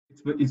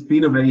it's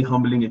been a very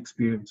humbling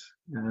experience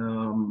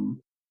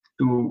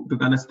to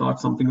kind of start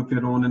something of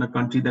your own in a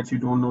country that you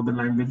don't know the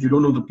language, you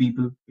don't know the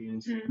people,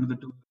 the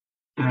two,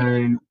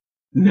 and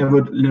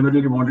never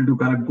really wanted to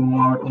kind of go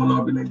out all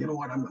out, be like, you know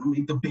what, I'm gonna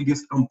make the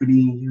biggest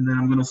company and then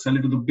I'm gonna sell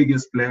it to the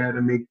biggest player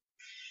and make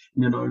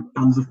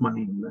tons of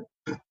money.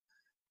 Like,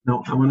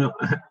 no, I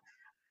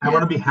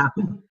wanna be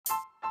happy.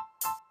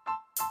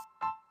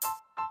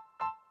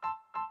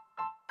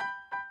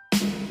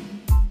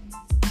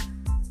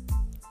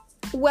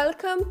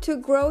 Welcome to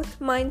Growth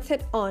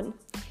Mindset On.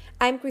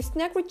 I'm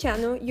Cristina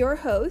Cruciano, your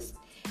host,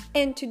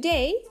 and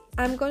today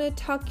I'm going to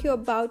talk to you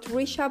about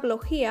Rishabh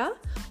Lohia,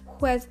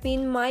 who has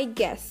been my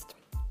guest.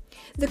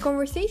 The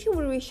conversation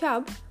with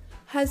Rishabh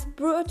has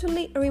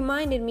brutally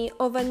reminded me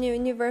of a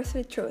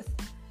universal truth.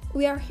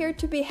 We are here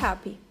to be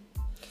happy.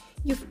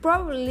 You've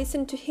probably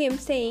listened to him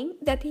saying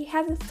that he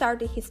hasn't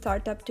started his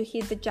startup to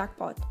hit the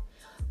jackpot,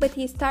 but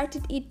he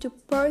started it to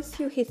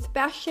pursue his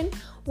passion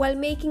while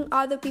making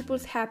other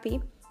people's happy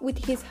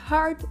with his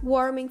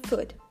heartwarming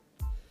food.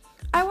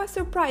 I was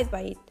surprised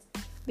by it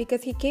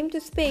because he came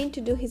to Spain to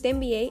do his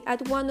MBA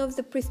at one of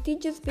the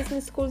prestigious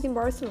business schools in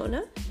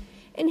Barcelona,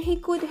 and he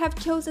could have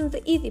chosen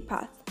the easy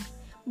path,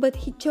 but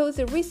he chose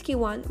a risky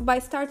one by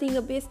starting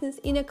a business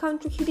in a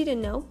country he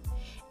didn't know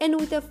and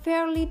with a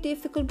fairly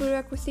difficult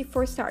bureaucracy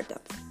for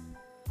startups.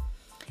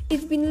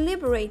 It's been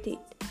liberating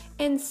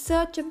and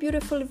such a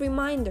beautiful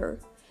reminder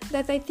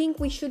that I think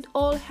we should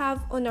all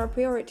have on our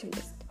priority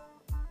list.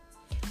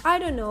 I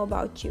don't know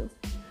about you,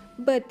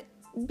 but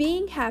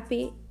being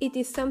happy, it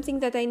is something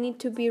that I need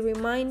to be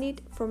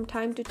reminded from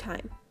time to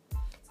time.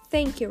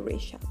 Thank you,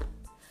 Rishabh.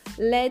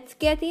 Let's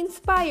get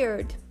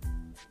inspired.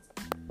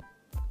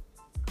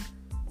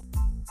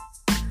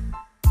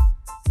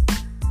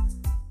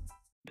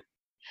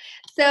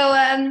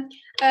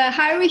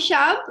 Hi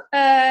Rishabh.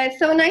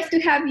 So nice to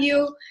have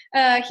you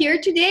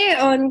here today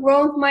on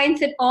Growth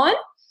Mindset On.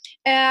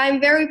 I'm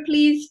very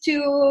pleased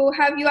to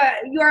have you.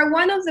 You are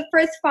one of the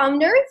first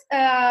founders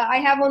I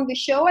have on the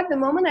show at the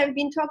moment. I've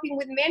been talking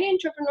with many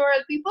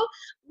entrepreneurial people,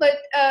 but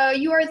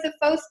you are the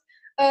first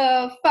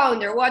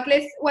founder. What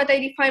I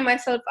define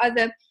myself as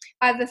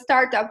a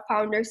startup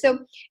founder. So,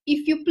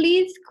 if you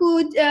please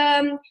could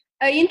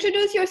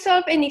introduce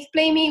yourself and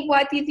explain me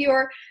what is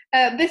your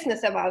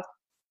business about.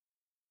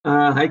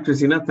 Hi,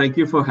 Christina. Thank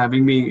you for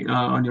having me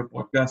on your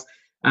podcast,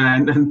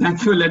 and thank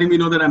you for letting me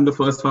know that I'm the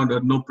first founder.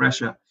 No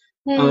pressure.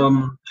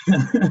 I'm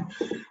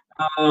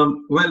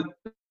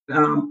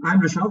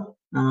Rishabh,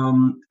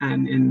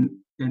 and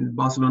in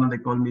Barcelona they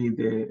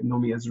know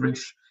me as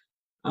Rish.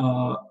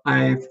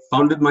 I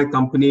founded my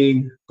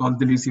company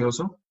called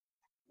Delicioso.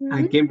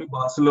 I came to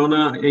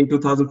Barcelona in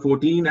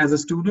 2014 as a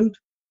student,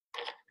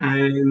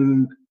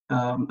 and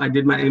I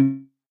did my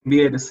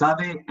MBA at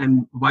ESADE,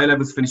 and while I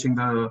was finishing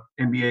the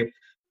MBA,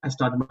 I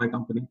started my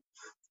company.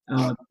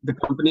 The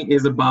company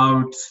is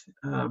about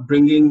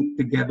bringing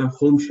together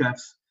home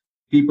chefs,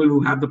 people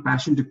who have the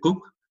passion to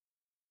cook,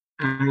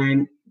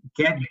 and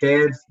get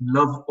their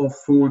love of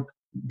food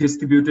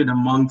distributed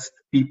amongst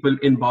people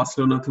in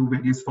Barcelona through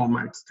various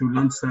formats, through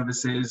lunch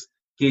services,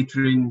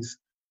 caterings,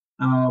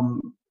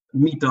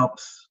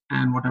 meetups,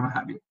 and whatever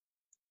have you.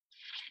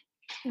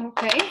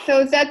 Okay,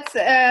 so that's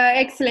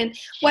excellent.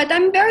 What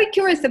I'm very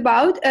curious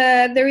about,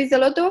 there is a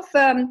lot of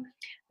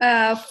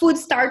food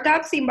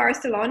startups in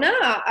Barcelona,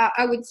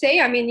 I would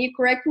say. I mean, you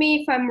correct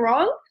me if I'm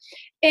wrong.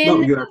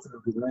 No, you're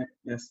absolutely right.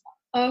 Yes.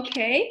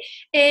 Okay,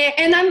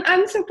 and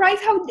I'm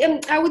surprised how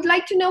I would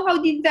like to know how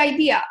did the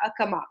idea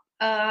come up.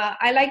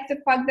 I like the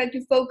fact that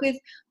you focus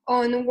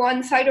on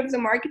one side of the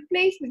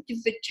marketplace, which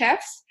is the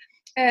chefs.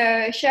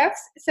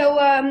 So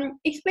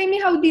explain me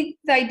how did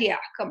the idea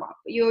come up.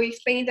 You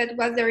explained that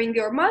was during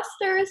your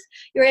master's,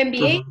 your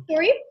MBA,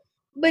 sorry,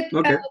 but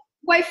okay.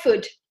 Why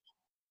food?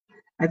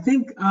 I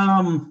think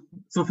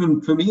so.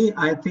 For me,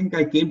 I think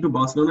I came to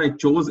Barcelona. I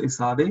chose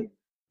ESADE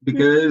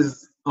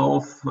because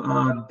of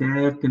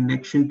their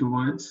connection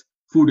towards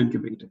food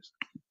incubators,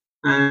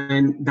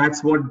 and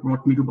that's what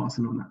brought me to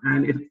Barcelona.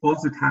 And of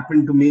course, it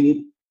happened to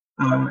me.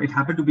 It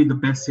happened to be the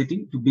best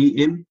city to be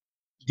in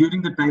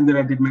during the time that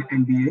I did my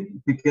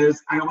MBA,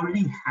 because I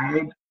already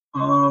had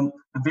a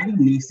very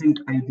nascent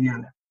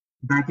idea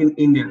back in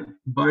India,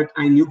 but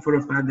I knew for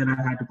a fact that I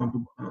had to come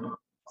to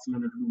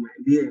Barcelona to do my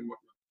MBA and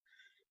whatnot.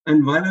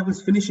 And while I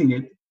was finishing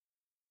it,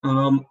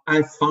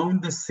 I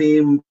found the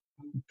same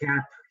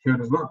gap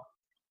here as well.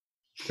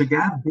 The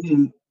gap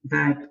being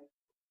that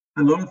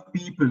a lot of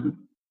people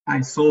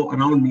I saw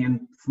around me,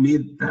 and for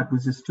me, that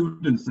was just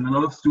students, and a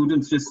lot of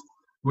students just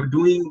were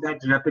doing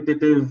that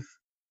repetitive,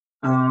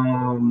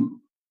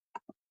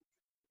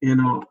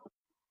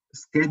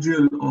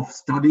 schedule of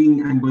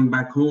studying and going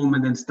back home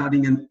and then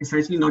studying and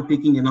essentially not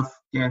taking enough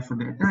care for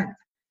their diet.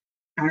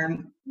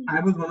 And I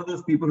was one of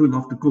those people who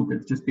loved to cook.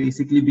 It's just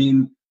basically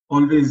been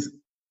always,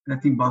 I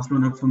think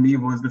Barcelona for me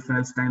was the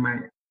first time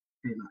I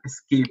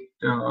escaped,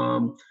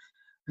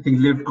 I think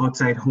lived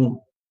outside home.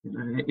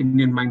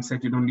 Indian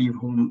mindset, you don't leave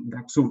home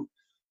that soon.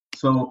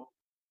 So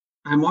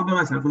I'm all by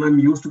myself and I'm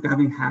used to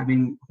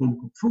having home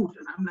cooked food.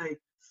 And I'm like,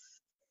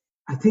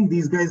 I think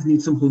these guys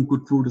need some home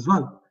cooked food as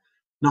well.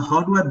 Now,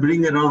 how do I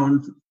bring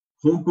around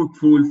home cooked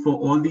food for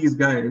all these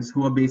guys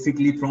who are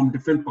basically from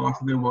different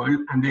parts of the world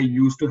and they're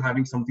used to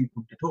having something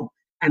cooked at home?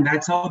 And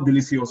that's how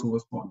Delicioso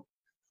was born.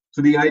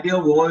 So the idea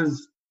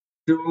was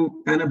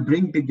to kind of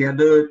bring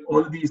together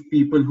all these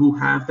people who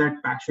have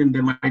that passion.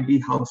 They might be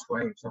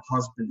housewives or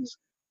husbands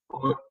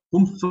or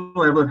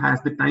whomsoever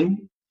has the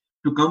time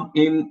to come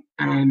in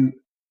and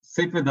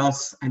sit with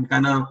us and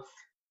kind of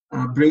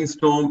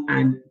brainstorm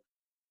and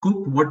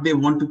cook what they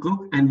want to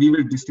cook, and we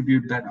will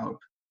distribute that out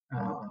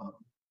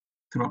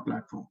through our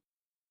platform.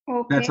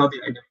 Okay. That's how the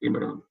idea came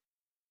around.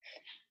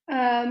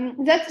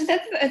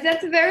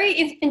 That's a very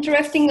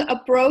interesting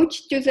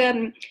approach to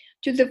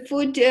the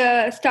food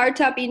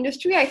startup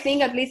industry. I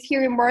think at least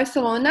here in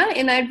Barcelona,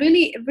 and I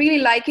really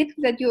like it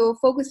that you're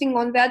focusing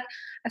on that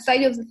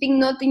side of the thing,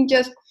 not in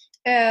just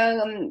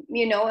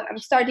I'm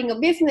starting a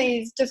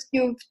business. Just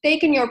you've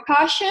taken your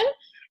passion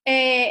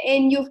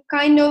and you've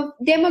kind of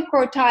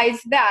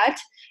democratized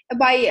that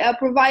by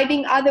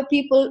providing other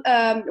people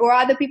or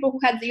other people who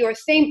had the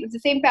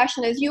same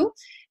passion as you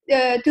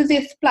to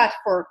this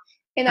platform.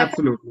 And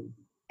absolutely,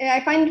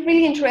 I find it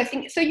really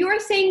interesting. So you are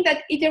saying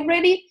that it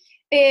already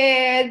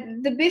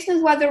the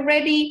business was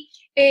already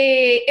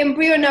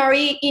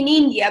embryonic in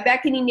India,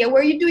 back in India.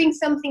 Were you doing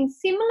something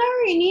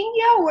similar in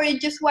India, or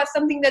it just was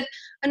something that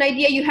an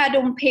idea you had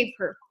on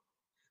paper?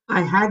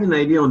 I had an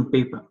idea on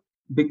paper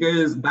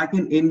because back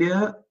in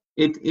India,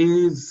 this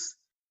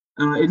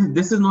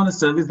is not a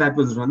service that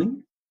was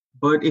running.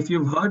 But if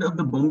you've heard of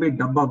the Bombay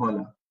Dabba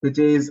Wala, which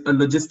is a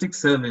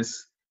logistics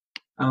service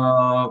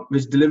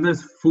which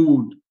delivers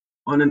food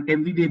on an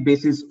everyday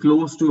basis,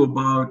 close to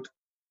about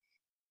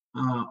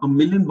 1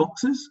 million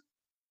boxes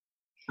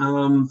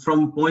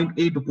from point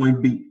A to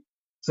point B.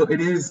 So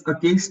it is a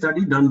case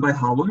study done by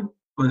Harvard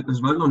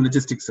as well on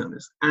logistics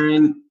service.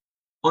 And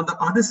on the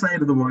other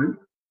side of the world,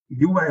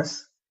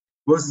 US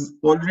was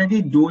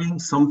already doing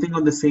something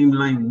on the same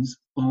lines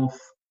of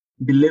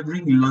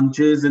delivering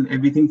lunches and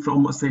everything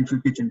from a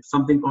central kitchen,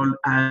 something called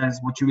as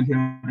what you will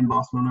hear in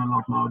Barcelona a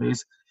lot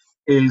nowadays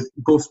is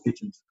ghost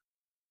kitchens.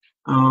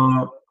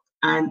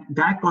 And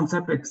that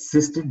concept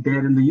existed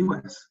there in the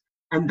US.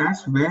 And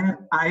that's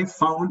where I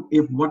found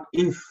what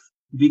if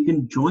we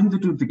can join the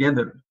two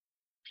together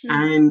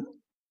and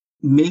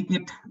make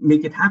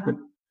it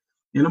happen.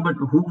 But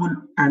who will,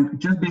 and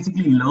just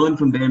basically learn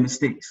from their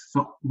mistakes.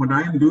 So what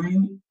I am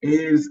doing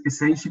is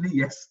essentially,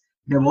 yes,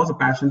 there was a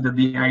passion, that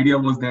the idea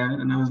was there,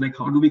 and I was like,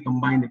 how do we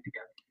combine it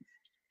together?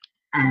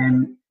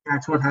 And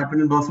that's what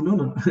happened in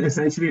Barcelona,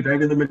 essentially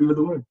right in the middle of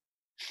the world.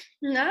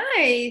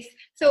 Nice.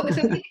 So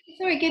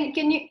sorry,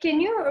 can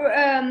you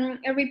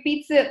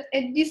repeat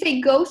did you say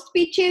ghost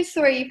pitches,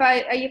 or if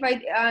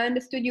I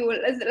understood you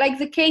like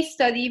the case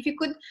study, if you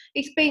could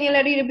explain it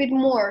a little bit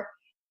more.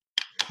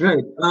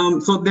 Right.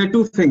 So there are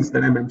two things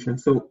that I mentioned.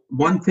 So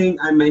one thing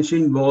I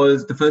mentioned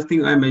was, the first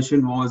thing I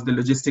mentioned was the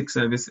logistics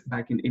service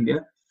back in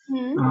India,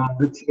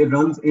 which it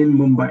runs in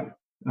Mumbai,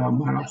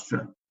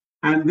 Maharashtra.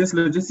 And this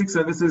logistics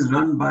service is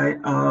run by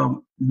a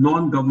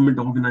non-government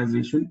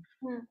organization,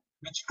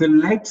 which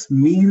collects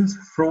meals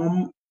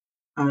from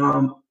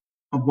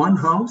one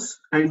house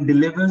and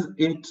delivers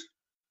it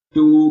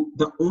to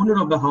the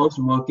owner of the house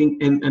working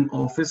in an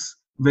office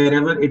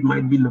wherever it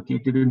might be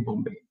located in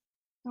Bombay.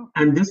 Okay.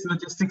 And this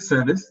logistics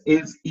service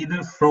is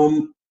either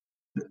from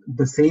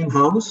the same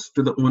house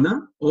to the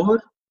owner, or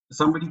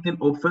somebody can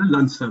offer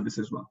lunch service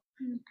as well.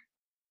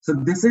 So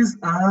this is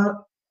a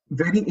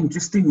very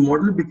interesting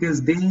model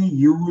because they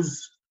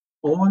use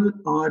all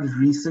our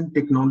recent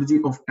technology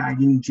of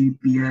tagging,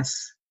 GPS,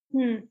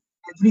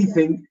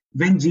 everything,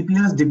 when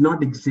GPS did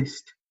not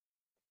exist.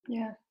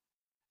 Yeah.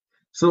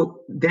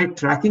 So their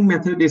tracking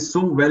method is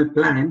so well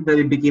planned that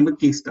it became a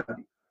case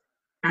study.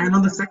 And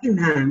on the second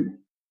hand,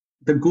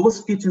 the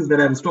ghost kitchens that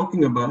I was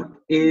talking about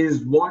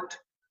is what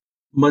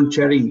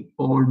Muncherry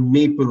or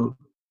Maple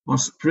or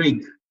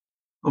Sprig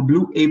or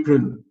Blue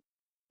Apron,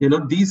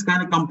 these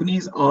kind of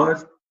companies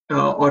are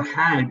or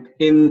had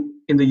in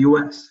the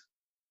US.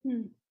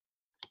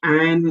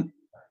 And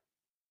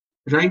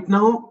right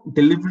now,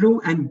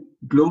 Deliveroo and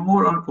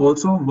Glovo are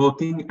also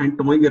working and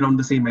toying around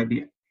the same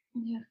idea.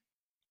 Yeah.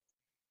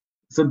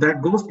 So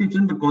that ghost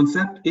kitchen, the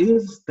concept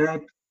is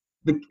that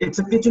it's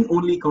a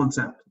kitchen-only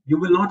concept. You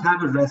will not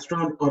have a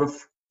restaurant or a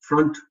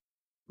front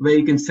where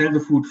you can sell the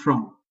food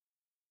from.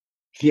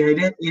 The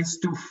idea is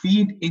to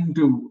feed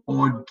into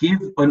or give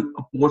an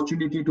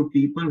opportunity to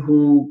people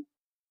who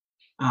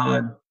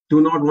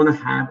do not want to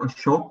have a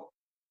shop,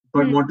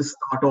 but want to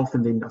start off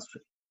in the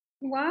industry.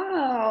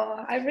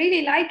 Wow, I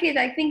really like it.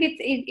 I think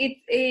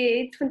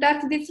it's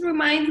fantastic. This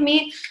reminds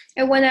me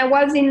when I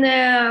was in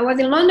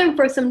London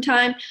for some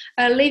time,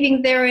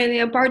 living there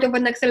in a part of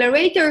an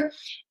accelerator,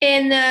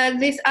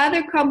 and this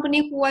other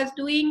company who was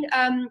doing,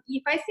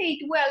 if I say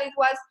it well, it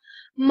was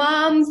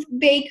Mom's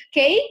Baked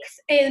Cakes,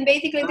 and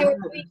basically they were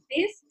doing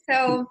this.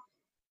 So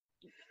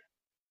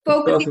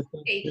focusing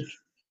on cake.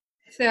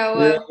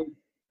 So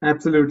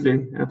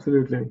absolutely.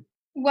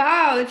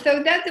 Wow,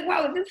 so that's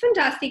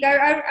fantastic.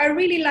 I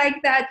really like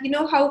that. You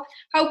know how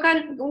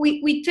can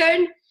we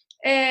turn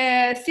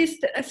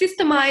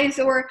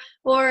systemize or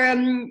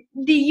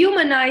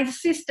dehumanize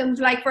systems,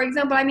 like for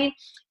example, I mean,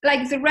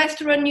 like the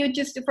restaurant, you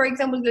just, for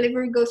example,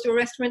 delivery goes to a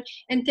restaurant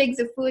and takes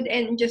the food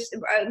and just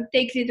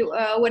takes it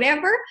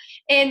whatever,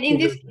 and in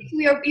this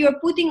Exactly. case you're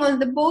putting on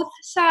the both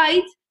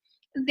sides.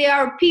 There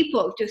are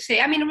people, to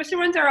say, I mean,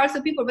 restaurants are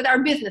also people, but are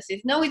businesses.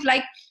 No, it's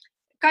like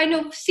kind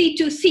of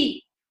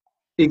C2C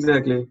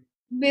Exactly.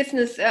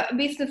 business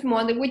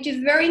model, which is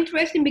very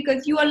interesting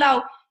because you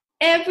allow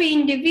every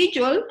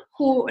individual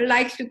who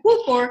likes to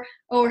cook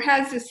or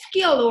has a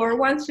skill or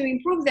wants to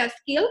improve that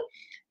skill,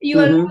 you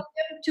allow Mm-hmm.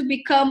 them to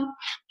become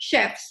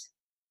chefs.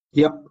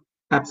 Yep.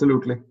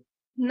 Absolutely.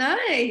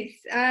 Nice.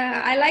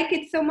 I like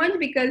it so much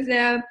because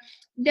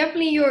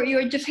definitely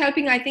you're just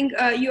helping. I think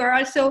you are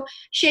also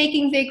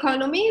shaking the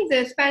economy,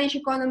 the Spanish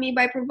economy,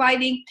 by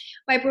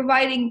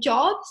providing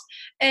jobs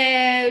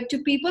to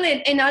people,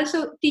 and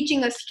also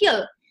teaching a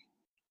skill.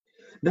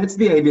 That's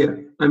the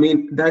idea. I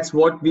mean, that's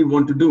what we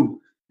want to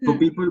do for Hmm.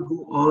 people who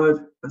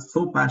are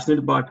so passionate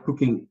about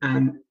cooking,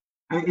 and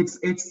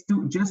it's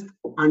to just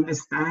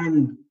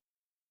understand,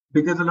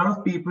 because a lot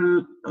of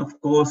people, of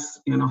course,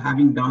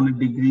 having done a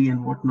degree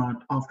and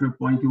whatnot, after a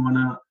point you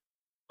wanna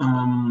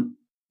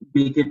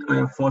make it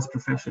a first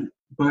profession.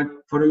 But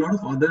for a lot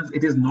of others,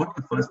 it is not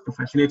the first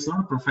profession. It's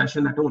not a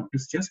profession at all.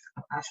 It's just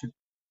a passion.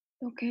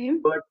 Okay.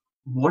 But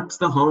what's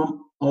the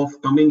harm of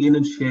coming in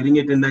and sharing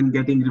it and then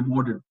getting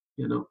rewarded,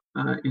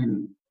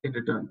 in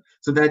return?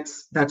 So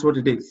that's what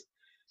it is.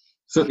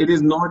 So it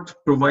is not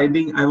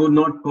providing. I would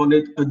not call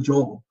it a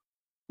job,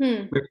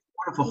 Hmm. but it's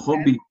more of a Okay.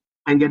 hobby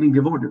and getting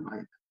rewarded by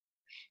it.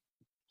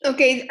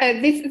 Okay.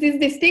 This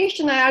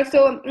distinction, I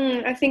also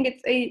I think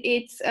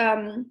it's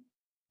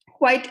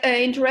quite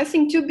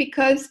interesting too,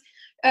 because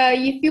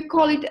if you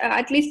call it,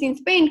 at least in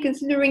Spain,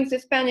 considering the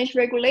Spanish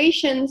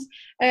regulations,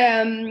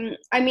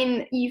 I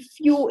mean,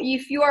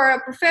 if you are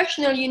a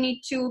professional, you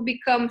need to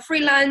become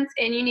freelance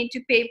and you need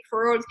to pay for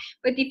roles.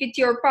 But if it's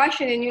your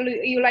passion and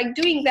you like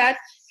doing that,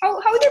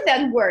 how did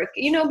that work?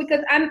 You know,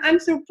 because I'm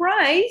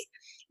surprised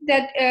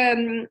that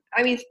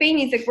I mean, Spain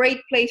is a great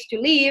place to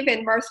live,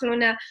 and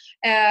Barcelona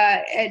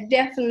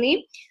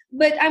definitely.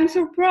 But I'm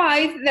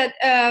surprised that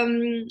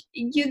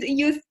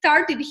you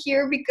started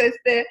here, because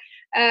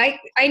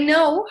I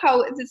know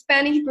how the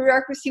Spanish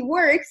bureaucracy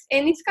works,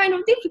 and it's kind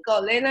of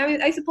difficult. And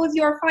I suppose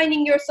you're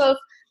finding yourself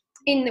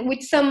in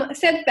with some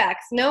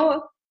setbacks,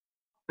 no?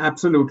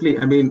 Absolutely.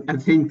 I mean, I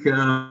think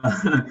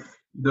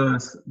the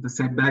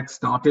setback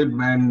started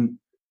when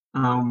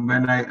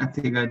I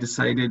think I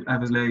decided, I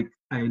was like,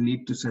 I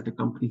need to set a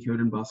company here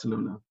in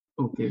Barcelona.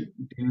 Okay,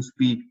 do you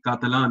speak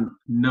Catalan?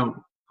 No.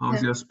 How's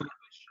Yeah. your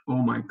Spanish? Oh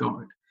my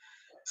God.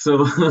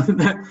 So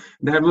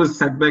that was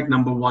setback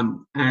number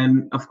one,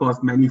 and of course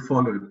many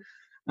followed.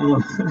 Uh,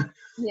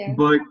 Yeah.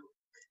 but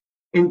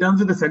in terms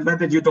of the setback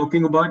that you're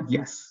talking about,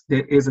 yes,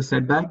 there is a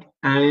setback,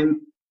 and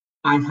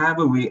I have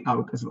a way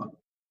out as well.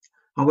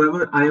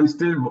 However, I am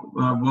still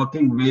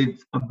working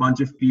with a bunch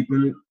of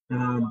people,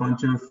 a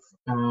bunch of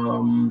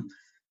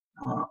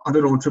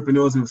other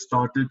entrepreneurs who've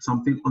started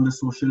something on the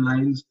social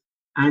lines,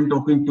 and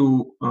talking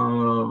to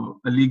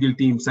a legal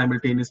team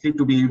simultaneously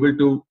to be able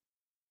to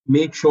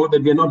make sure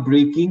that we're not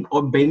breaking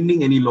or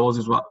bending any laws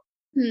as well.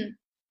 Hmm.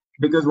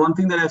 Because one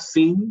thing that I've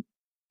seen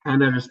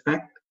and I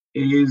respect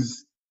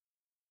is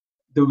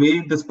the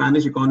way the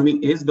Spanish economy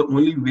is. The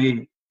only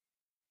way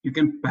you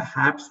can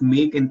perhaps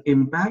make an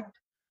impact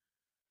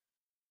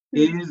Hmm.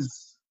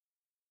 is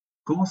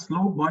go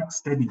slow but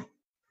steady.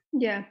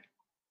 Yeah.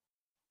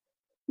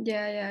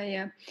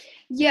 Yeah.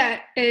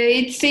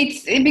 It's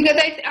because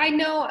I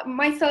know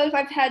myself.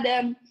 I've had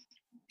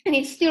and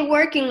it's still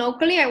working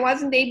locally. I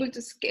wasn't able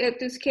to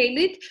scale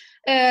it.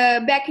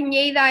 Back in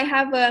Lleida, I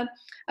have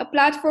a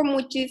platform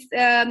which is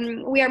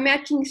we are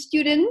matching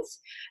students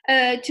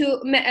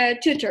to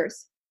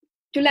tutors,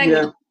 to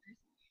language.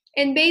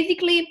 Yeah, And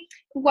basically,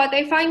 what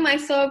I find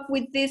myself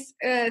with this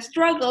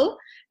struggle,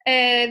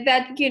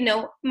 that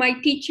my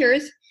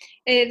teachers,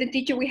 the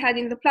teacher we had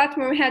in the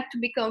platform had to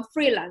become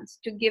freelance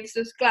to give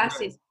those right,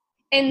 classes.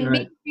 And being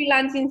right.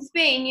 freelance in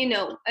Spain,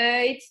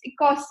 it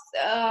costs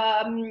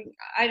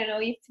I don't know,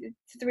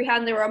 it's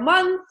 300 a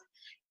month,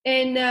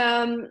 and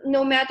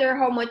no matter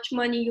how much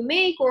money you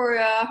make or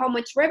how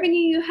much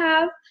revenue you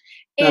have,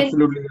 and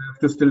Absolutely, you have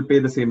to still pay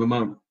the same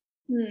amount.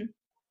 hmm,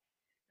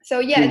 so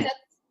yeah, True.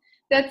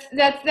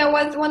 that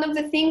was one of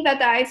the things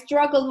that I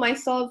struggled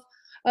myself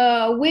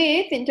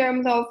with in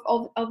terms of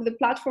the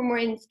platform or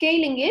in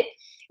scaling it.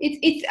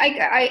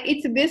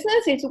 It's a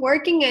business, it's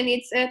working, and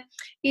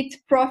it's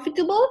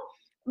profitable,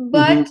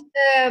 but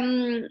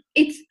Hmm.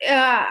 it's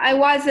I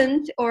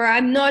wasn't, or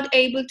I'm not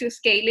able to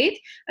scale it,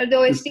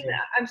 although To scale.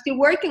 I'm still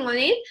working on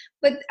it.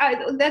 But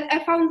I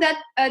found that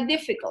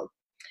difficult.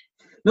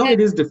 No, And it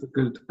is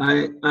difficult.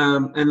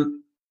 And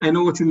I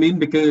know what you mean,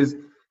 because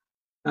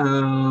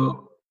uh,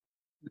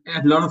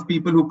 a lot of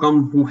people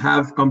who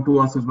have come to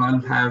us as well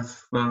have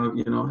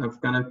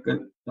have kind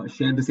of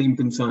shared the same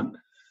concern.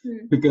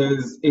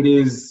 because it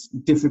is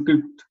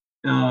difficult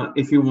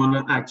if you want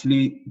to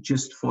actually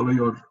just follow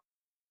your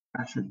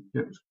passion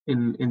here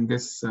in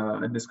this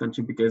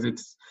country, because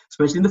it's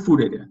especially in the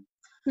food area,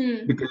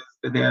 because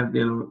they are,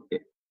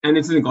 and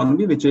it's an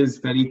economy which is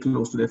very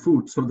close to their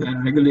food, so their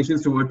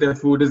regulations toward their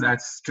food is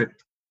as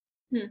strict.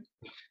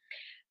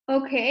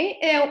 Okay.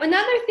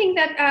 Another thing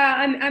that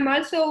I'm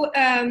also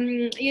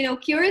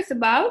curious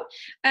about,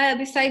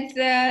 besides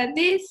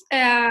this,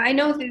 I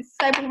know this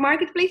type of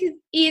marketplaces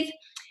is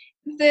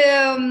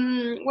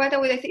the what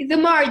would I say? The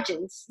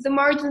margin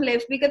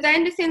left, because I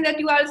understand that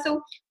you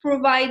also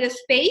provide a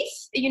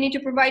space. You need to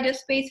provide a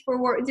space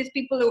for these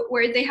people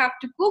where they have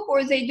to cook,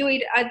 or they do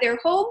it at their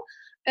home.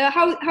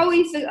 How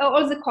is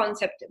all the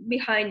concept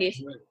behind it?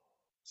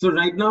 So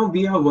right now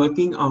we are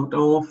working out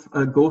of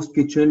a ghost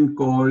kitchen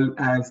called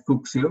as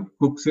Cooksio.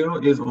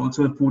 Cooksio is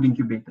also a food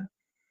incubator,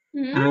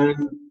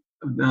 and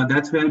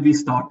that's where we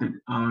started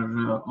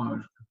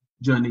our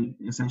journey,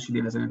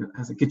 essentially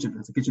as a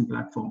kitchen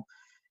platform.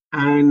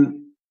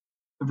 And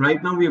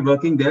right now we are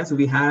working there, so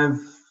we have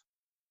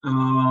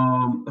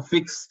a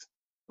fixed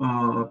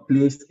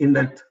place in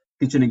that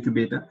kitchen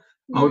incubator,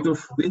 out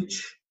of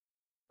which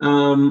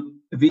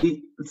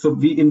we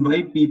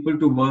invite people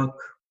to work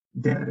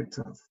there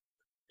itself.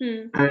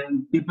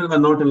 And people are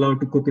not allowed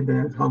to cook in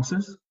their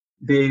houses.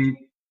 They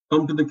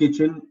come to the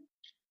kitchen.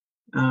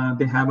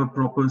 They have a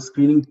proper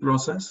screening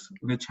process,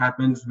 which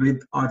happens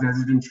with our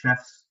resident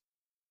chefs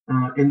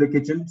in the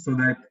kitchen, so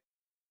that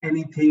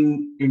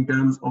anything in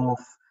terms of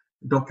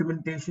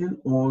documentation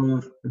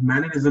or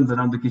mannerisms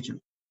around the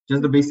kitchen,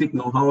 just the basic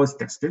know-how is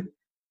tested.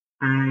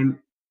 And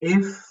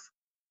if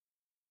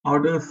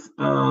out of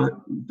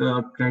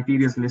the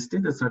criteria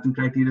listed, a certain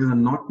criteria are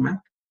not met,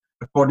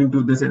 according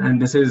to this,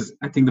 and this is,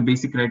 I think, the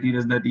basic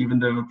criteria that even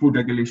the food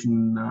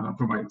regulation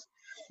provides,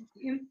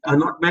 are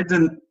not met,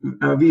 then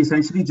we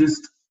essentially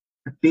just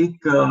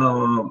take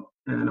the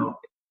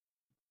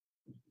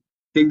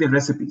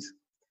recipes.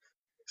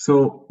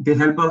 So they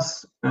help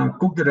us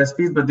cook the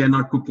recipes, but they're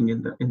not cooking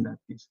in that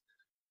case.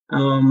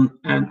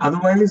 And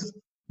otherwise,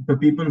 the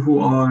people who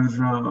are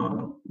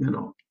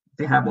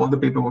they have all the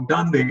paperwork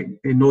done.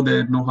 They know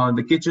their know-how in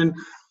the kitchen.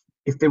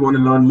 If they want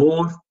to learn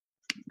more,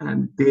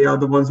 and they are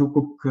the ones who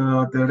cook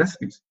the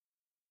recipes.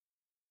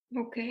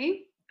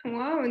 Okay.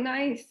 Wow,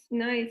 nice.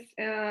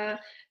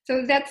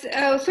 So that's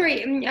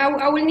sorry.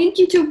 I will need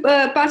you to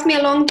pass me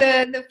along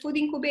the food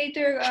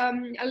incubator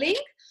link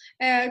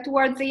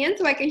towards the end,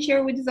 so I can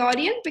share with the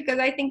audience, because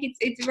I think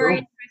it's very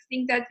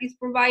interesting that it's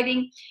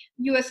providing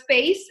you a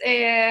space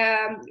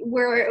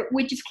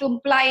which is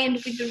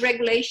compliant with the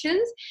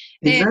regulations.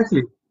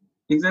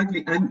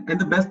 Exactly. And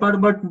the best part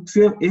about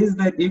Cooksio is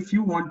that if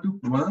you want to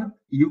work,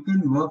 you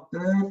can work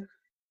there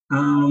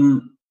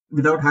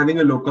without having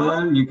a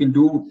local. You can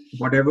do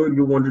whatever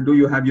you want to do.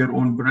 You have your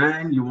own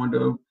brand. You want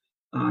to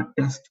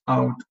test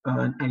out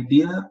an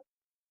idea.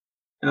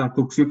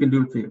 Cooksio can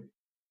do it for you.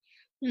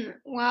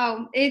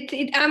 Wow,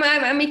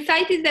 I'm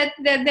excited that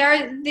there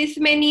are this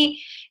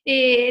many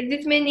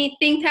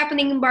things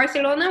happening in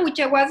Barcelona, which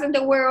I wasn't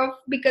aware of,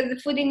 because the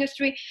food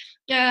industry,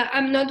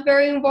 I'm not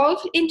very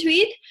involved into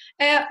it.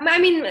 I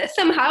mean,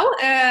 somehow,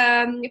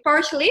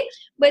 partially,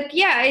 but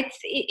yeah,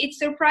 it's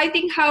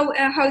surprising how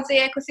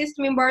the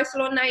ecosystem in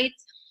Barcelona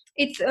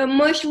it's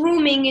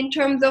mushrooming in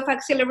terms of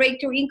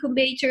accelerator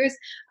incubators,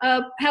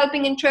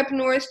 helping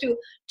entrepreneurs to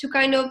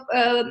kind of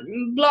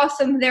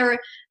blossom their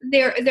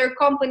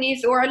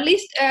companies, or at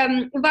least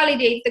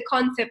validate the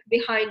concept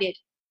behind it.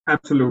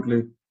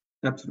 Absolutely.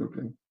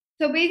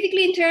 So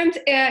basically, in terms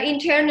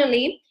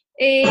internally,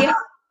 how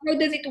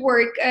does it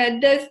work?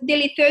 Does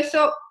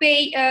Delicioso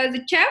pay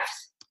the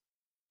chefs?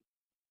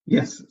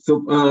 Yes.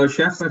 So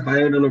chefs are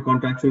hired on a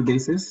contractual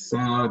basis.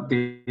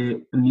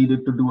 They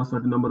needed to do a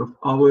certain number of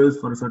hours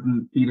for a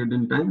certain period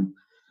in time,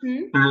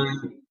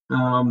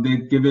 and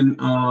they're given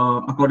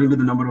according to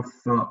the number of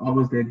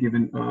hours they're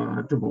given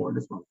to board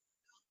as well.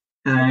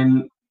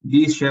 And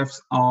these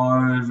chefs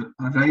are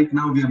right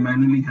now we are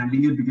manually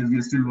handling it, because we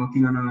are still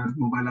working on our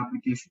mobile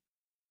application.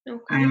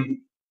 And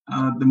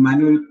the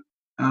manual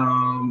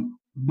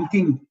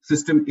booking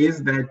system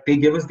is that they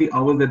give us the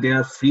hours that they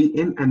are free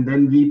in, and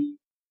then we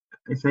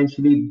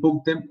essentially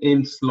book them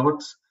in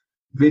slots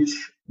which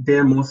they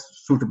are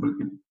most suitable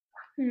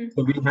in.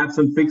 So we have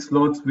some fixed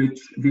slots, which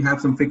we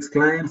have some fixed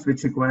clients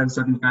which require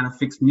certain kind of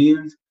fixed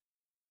meals,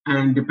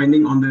 and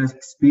depending on the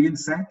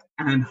experience set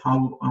and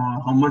how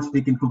much they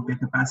can cook, their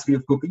capacity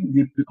of cooking,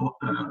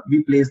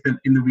 we place them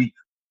in the week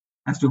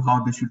as to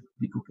how they should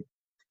be cooking.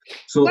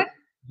 So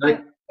sorry.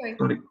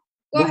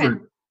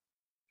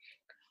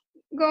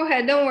 Go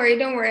ahead. Don't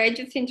worry. I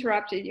just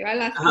interrupted you.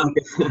 I'll ask you.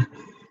 Okay.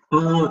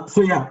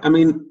 So yeah, I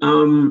mean,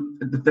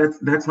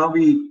 that's how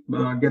we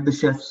get the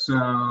chefs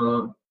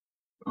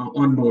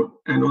on board.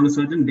 And on a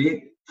certain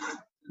day,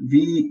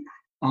 we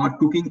are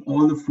cooking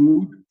all the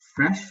food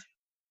fresh.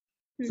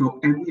 So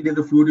every day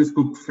the food is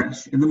cooked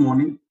fresh in the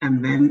morning,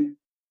 and then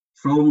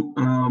from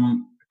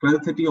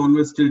 12:30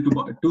 onwards till to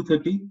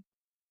 2:30,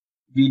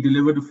 we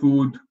deliver the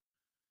food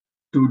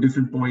to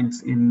different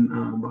points in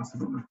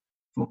Barcelona.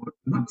 for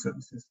lunch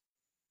services.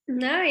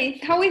 Nice.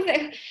 How is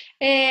it?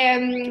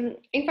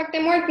 In fact,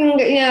 I'm working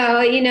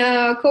in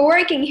a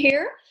co-working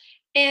here,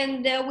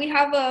 and we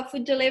have a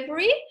food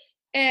delivery.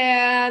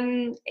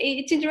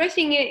 It's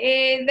interesting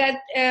that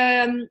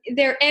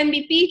their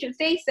MVP, to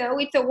say so,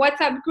 it's a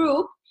WhatsApp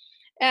group.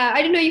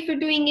 I don't know if you're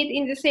doing it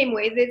in the same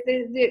way.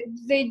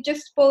 They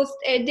just post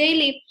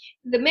daily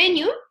the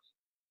menu,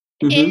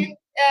 Mm-hmm.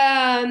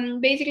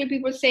 and basically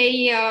people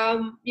say,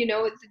 the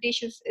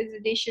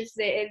dishes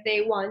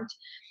they want.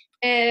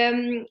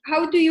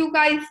 How do you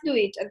guys do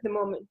it at the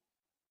moment?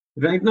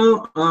 Right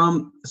now,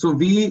 so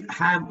we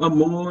have a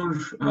more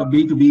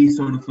B2B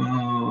sort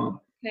of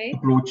Okay.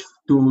 approach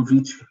to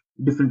reach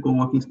different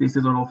co-working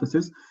spaces or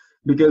offices,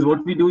 because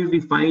what we do is we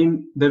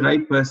find the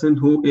right person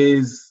who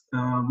is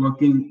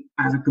working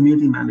as a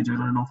community manager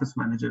or an office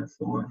manager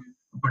for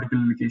a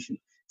particular location.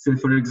 So,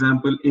 for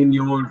example, in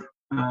your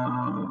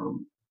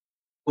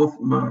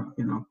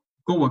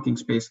co-working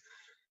space,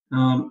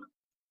 um,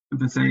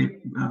 let's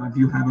say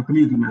you have a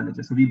community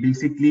manager. So we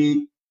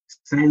basically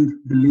send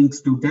the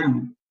links to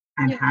them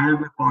and Yeah.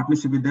 have a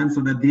partnership with them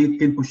so that they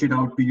can push it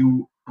out to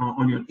you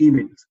on your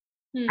emails.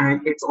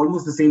 And it's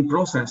almost the same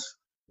process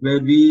where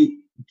we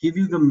give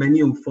you the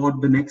menu for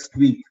the next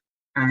week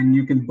and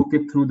you can book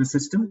it through the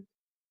system.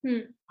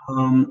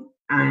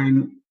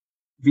 And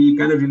we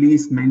kind of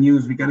release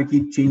menus. We kind of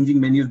keep changing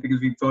menus because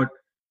we've got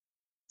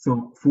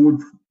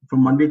food from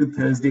Monday to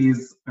Thursday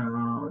is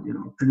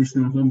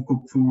traditional home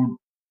cooked food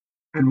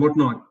and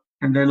whatnot.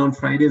 And then on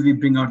Fridays, we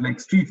bring out like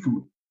street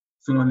food.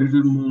 So a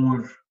little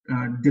more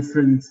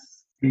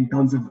difference in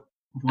terms of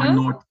why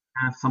not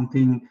have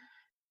something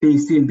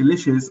tasty and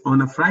delicious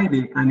on a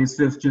Friday, and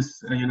instead of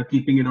just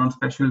keeping it on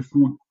special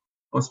food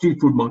or street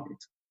food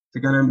markets. So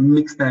kind of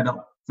mix that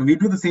up. So we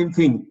do the same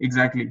thing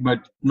exactly,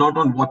 but not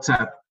on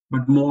WhatsApp,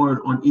 but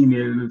more on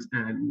emails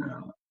and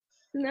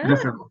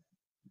referral.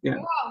 Yeah.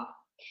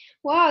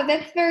 Wow,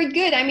 that's very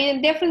good. I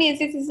mean, definitely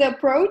this is the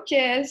approach.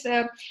 As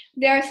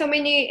there are so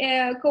many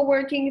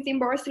co-workings in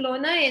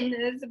Barcelona,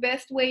 and the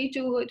best way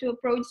to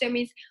approach them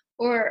is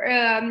or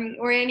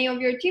any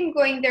of your team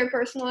going there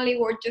personally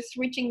or just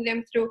reaching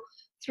them through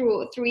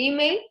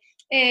email.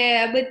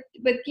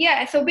 But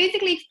yeah, so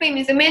basically explain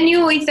me. The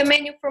menu is a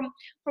menu from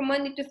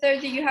Monday to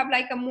Thursday. You have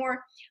like a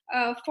more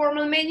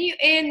formal menu,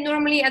 and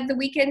normally at the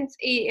weekends,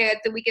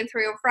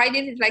 or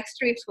Fridays, it's like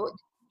street food.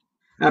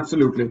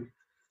 Absolutely.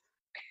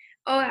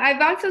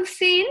 I've also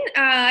seen,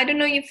 I don't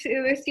know if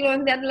you're still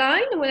on that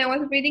line, when I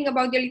was reading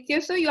about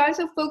Delicioso, you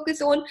also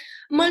focus on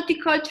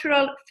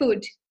multicultural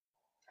food.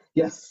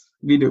 Yes,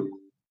 we do.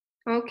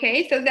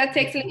 Okay, so that's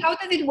excellent. How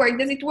does it work?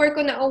 Does it work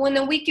on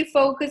a week you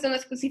focus on a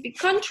specific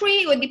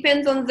country, or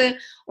depends on the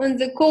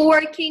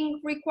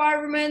co-working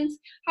requirements?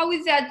 How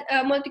is that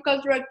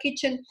multicultural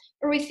kitchen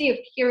received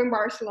here in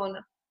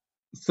Barcelona?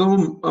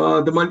 So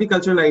the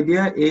multicultural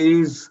idea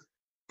is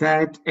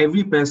that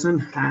every person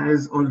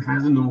has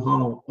a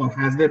know-how or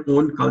has their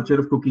own culture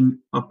of cooking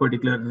a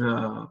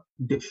particular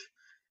dish,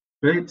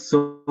 right?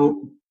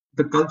 So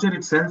the culture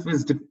itself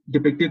is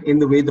depicted in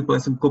the way the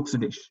person cooks a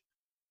dish.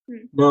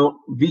 Now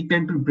we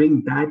tend to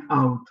bring that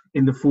out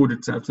in the food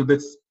itself. So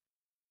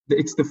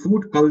it's the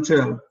food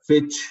culture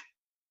which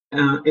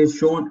is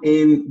shown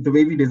in the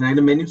way we design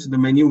a menu. So the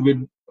menu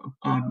would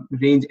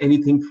range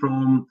anything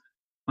from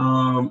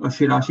a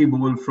shirashi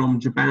bowl from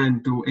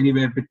Japan to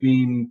anywhere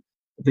between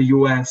the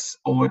US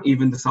or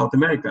even the South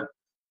America.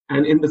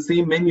 And in the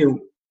same menu,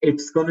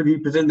 it's going to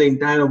represent the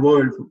entire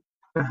world,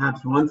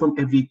 perhaps one from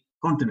every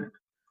continent.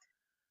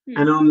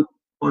 And on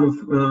a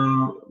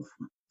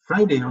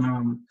Friday, on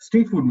a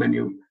street food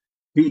menu,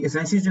 we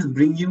essentially just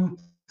bring you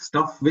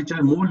stuff which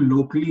are more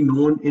locally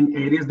known in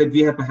areas that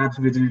we have perhaps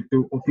visited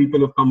to, or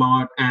people have come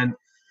out and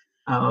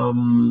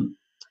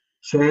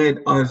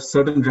shared a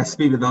certain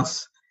recipe with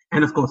us.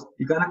 And of course,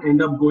 you kind of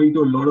end up going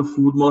to a lot of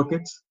food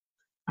markets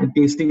and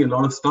tasting a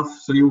lot of stuff.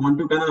 So you want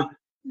to kind of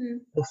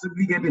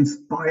possibly get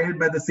inspired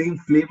by the same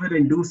flavor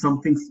and do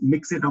something,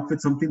 mix it up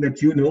with something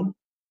that you know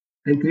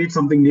and create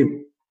something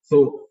new.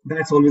 So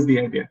that's always the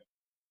idea.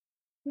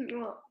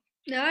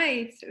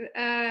 Nice.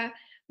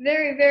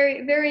 Very,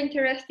 very, very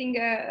interesting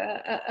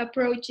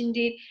approach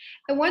indeed.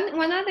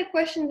 One other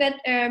question that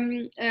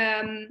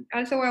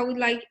also I would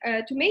like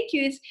to make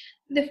you is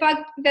the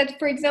fact that,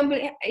 for example,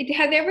 it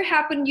has ever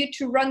happened you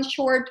to run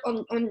short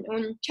on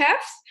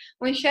chefs,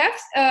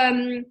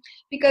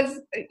 because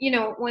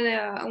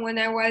when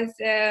I was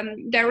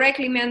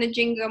directly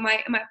managing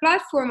my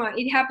platform,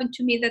 it happened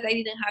to me that I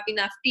didn't have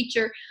enough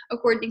teacher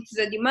according to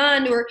the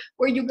demand,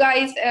 or you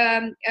guys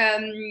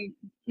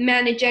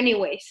manage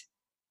anyways.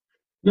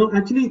 No,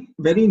 actually,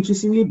 very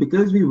interestingly,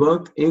 because we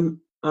work in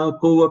a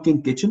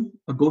co-working kitchen,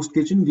 a ghost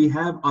kitchen, we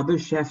have other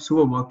chefs who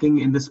are working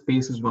in the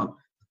space as well.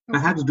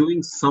 Perhaps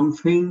doing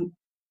something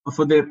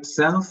for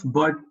themselves,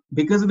 but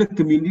because of the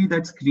community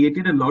that's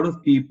created, a lot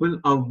of people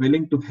are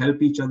willing to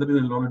help each other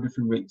in a lot of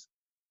different ways.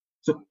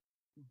 So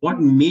what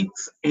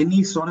makes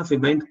any sort of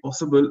event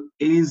possible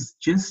is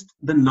just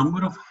the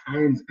number of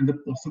hands and the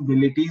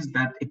possibilities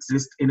that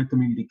exist in a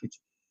community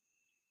kitchen.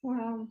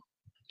 Wow.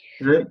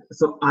 right?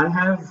 So I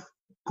have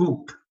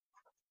cooked.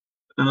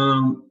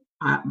 I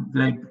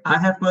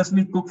have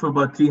personally cooked for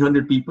about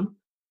 300 people,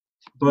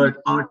 but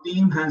our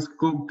team has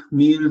cooked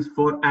meals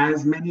for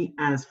as many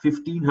as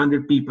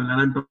 1,500 people,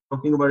 and I'm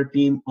talking about a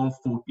team of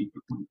 4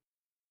 people.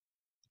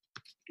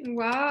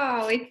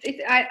 Wow,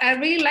 I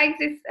really like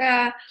this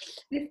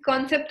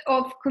concept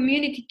of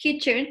community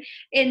kitchen,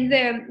 and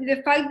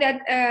the fact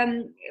that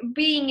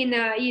being in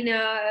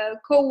a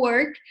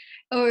co-work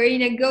or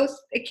in a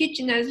ghost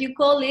kitchen, as you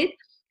call it,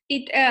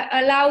 it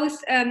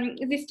allows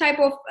this type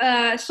of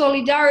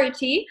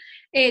solidarity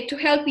to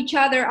help each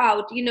other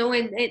out,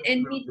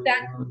 and meet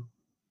that.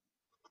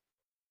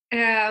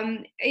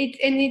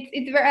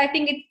 It's very, I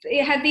think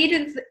it has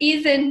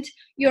isn't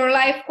your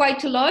life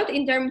quite a lot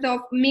in terms of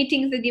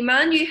meeting the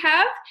demand you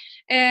have.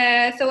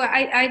 So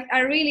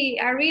I really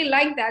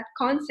like that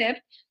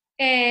concept.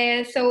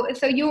 So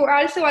you're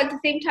also at the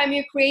same time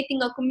you're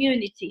creating a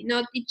community,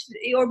 not each,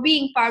 you're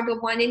being part of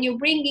one, and you're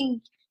bringing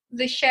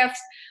the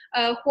chefs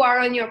who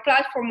are on your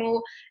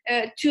platform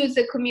to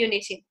the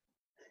community.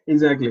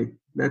 Exactly,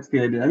 that's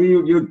the idea. I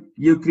mean,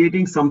 you're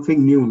creating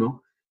something new,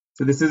 no?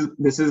 So this is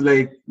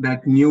like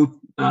that new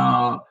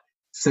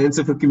sense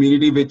of a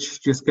community which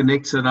just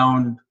connects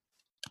around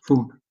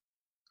food.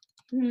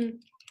 And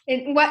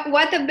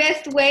what the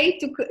best way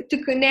to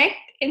connect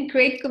and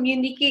create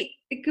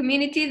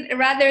communities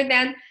rather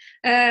than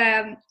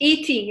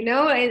eating,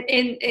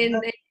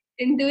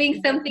 and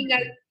doing something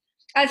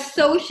as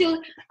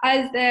social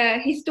as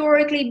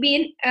historically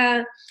been.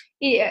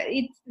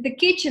 It's the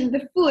kitchen,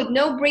 the food,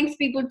 brings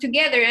people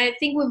together, and I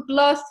think we've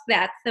lost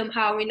that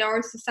somehow in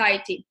our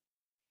society.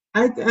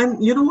 And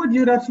you know what,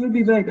 you're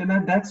absolutely right, and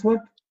that's what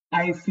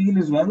I feel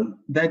as well,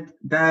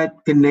 that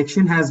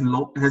connection has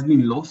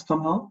been lost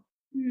somehow.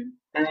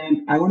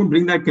 And I want to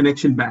bring that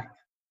connection back.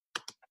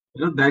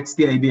 That's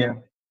the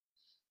idea.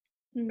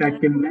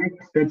 That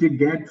connect that you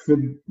get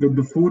with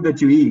the food that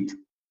you eat,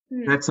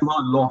 that's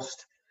somehow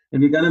lost.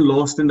 And we're kind of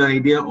lost in the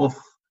idea of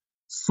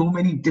so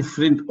many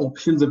different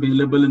options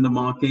available in the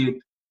market,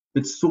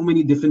 with so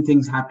many different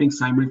things happening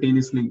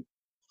simultaneously.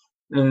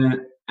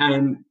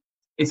 And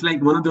it's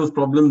like one of those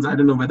problems. I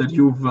don't know whether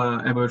you've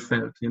ever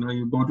felt.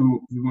 You go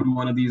to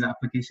one of these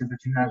applications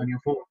that you have on your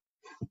phone,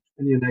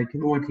 and you're like, you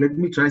know what? Let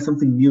me try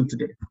something new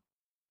today.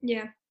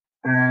 Yeah.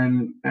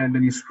 And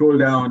then you scroll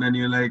down, and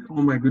you're like,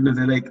 oh my goodness,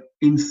 they're like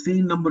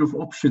insane number of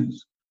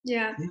options.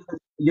 Yeah.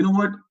 You know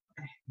what?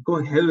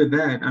 Go hell with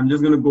that. I'm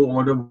just gonna go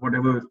order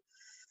whatever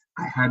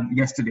I had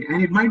yesterday,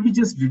 and it might be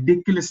just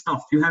ridiculous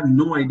stuff. You have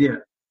no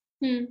idea.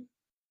 You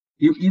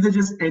either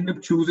just end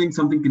up choosing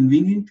something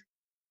convenient,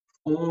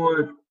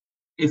 or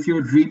if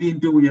you're really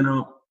into,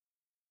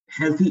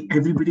 healthy,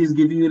 everybody is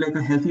giving you like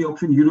a healthy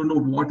option. You don't know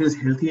what is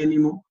healthy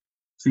anymore.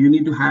 So you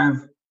need to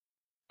have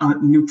a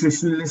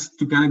nutritionalist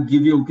to kind of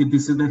give you, okay,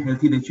 this is the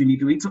healthy that you need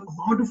to eat. So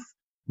amount of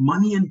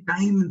money and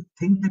time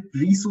and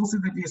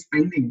resources that we are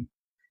spending.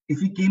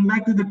 If we came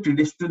back to the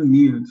traditional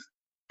meals,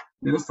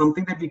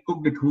 something that we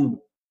cooked at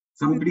home,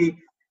 somebody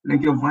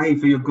like your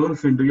wife or your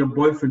girlfriend or your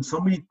boyfriend,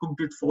 somebody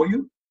cooked it for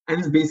you and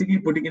is basically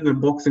putting it in a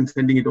box and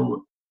sending it over.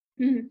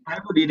 I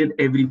would eat it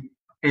every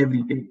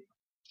day.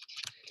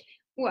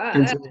 Wow.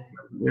 So,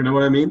 you know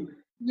what I mean?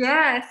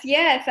 Yes.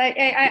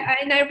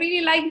 I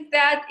really like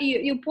that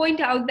you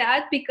point out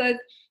that, because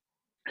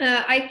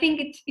I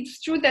think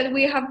it's true that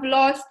we have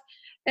lost,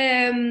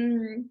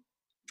 the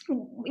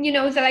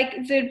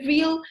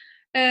real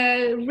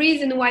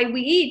reason why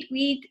we eat.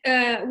 We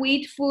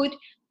eat food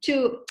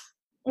to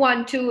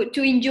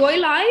enjoy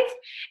life,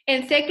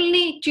 and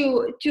secondly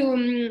to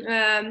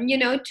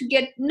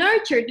get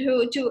nurtured, to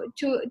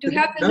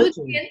have the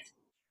nutrients.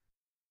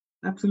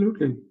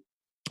 Absolutely.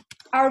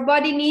 Our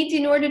body needs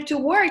in order to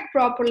work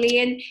properly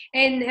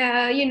and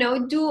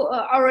do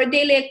our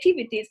daily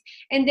activities.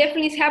 And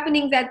definitely it's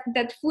happening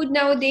that food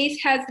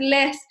nowadays has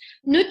less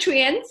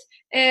nutrients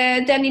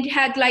than it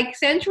had like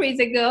centuries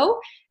ago,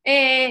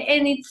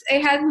 and it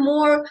has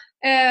more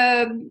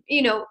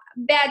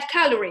bad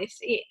calories.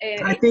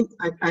 I think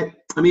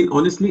I mean,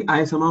 honestly,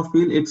 I somehow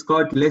feel it's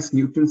got less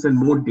nutrients and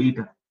more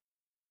data.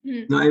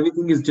 Now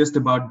everything is just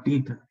about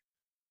data.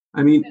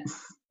 I mean,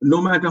 no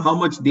matter how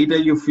much data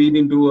you feed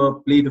into a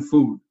plate of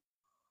food,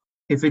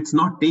 if it's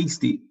not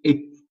tasty,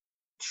 it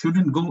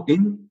shouldn't go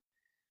in.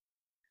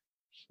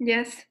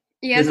 Yes.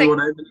 This is what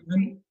I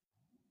believe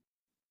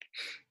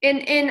in.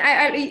 And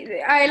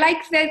I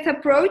like that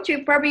approach.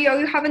 You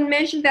haven't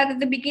mentioned that at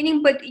the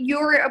beginning, but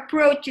your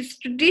approach is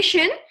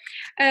tradition,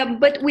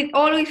 but with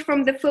always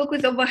from the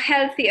focus of a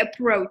healthy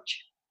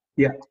approach.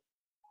 Yeah.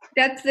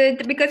 That's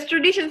it, because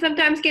tradition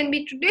sometimes can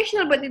be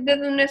traditional, but it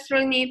doesn't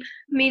necessarily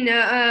mean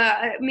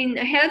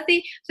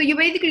healthy. So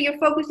you're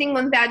focusing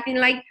on that, in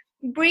like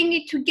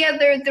bringing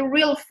together the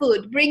real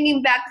food,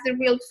 bringing back the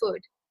real food.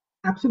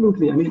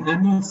 Absolutely. I mean,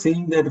 I'm not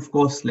saying that, of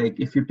course, like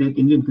if you take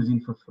Indian cuisine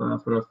for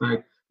a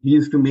fact, we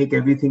used to make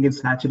everything in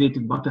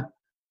saturated butter.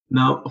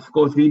 Now, of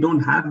course, we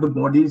don't have the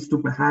bodies to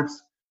perhaps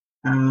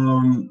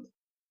churn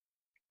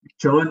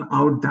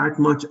out that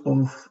much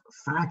of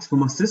fats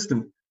from our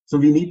system. So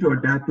we need to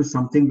adapt to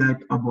something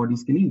that our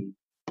bodies can eat.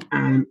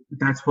 And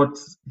that's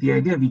what's the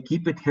idea. We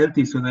keep it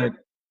healthy so that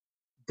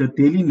the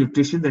daily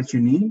nutrition that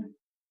you need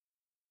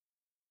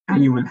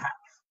and you will have,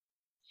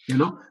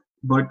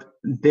 but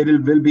there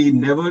will be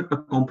never a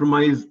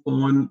compromise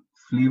on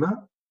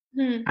flavor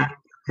and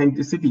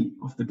authenticity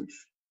of the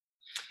dish.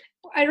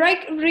 I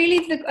like really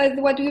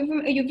what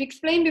you've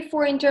explained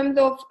before in terms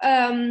of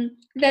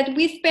that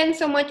we spend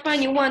so much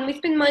money. One, we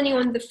spend money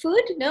on the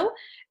food, no,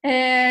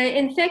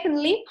 and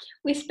secondly,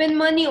 we spend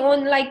money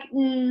on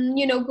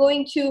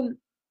going to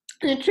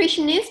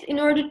nutritionist in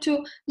order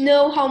to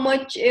know how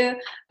much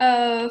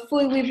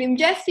food we've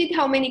ingested,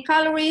 how many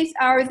calories,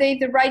 are they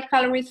the right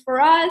calories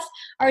for us,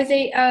 are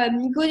they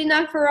good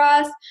enough for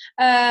us,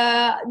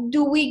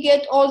 do we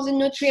get all the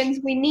nutrients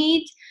we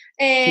need.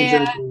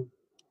 Exactly.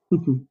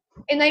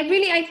 And I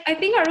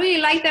think I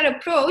really like that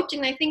approach,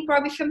 and I think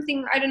probably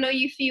something, I don't know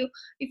if you're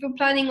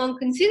planning on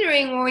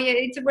considering, or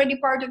it's already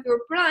part of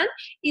your plan,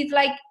 is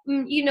like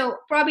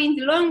probably in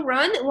the long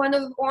run,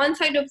 one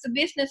side of the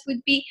business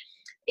would be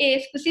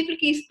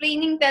specifically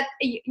explaining that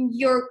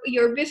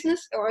your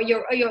business or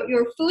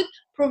your food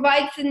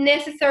provides the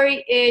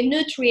necessary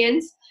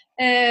nutrients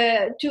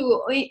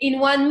in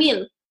one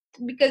meal,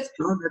 because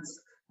that's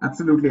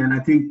absolutely. And I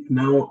think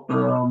now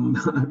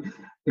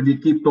if we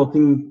keep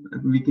talking,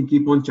 we can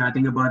keep on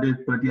chatting about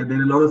it, but yeah, there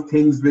are a lot of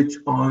things which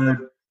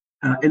are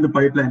in the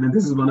pipeline, and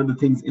this is one of the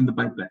things in the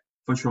pipeline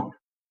for sure,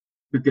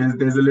 because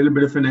there's a little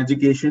bit of an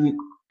education,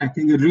 I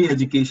think a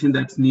re-education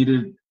that's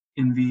needed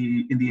in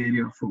the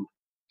area of food.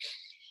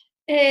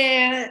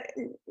 I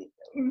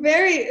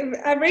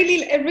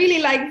really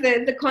like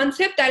the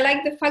concept. I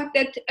like the fact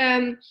that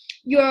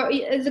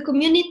the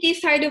community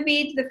side of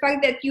it, the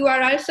fact that you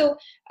are also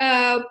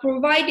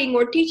providing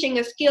or teaching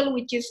a skill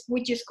which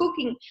is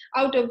cooking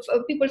out of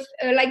people's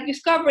like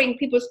discovering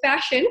people's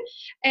passion,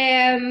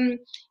 and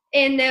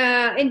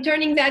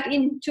turning that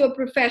into a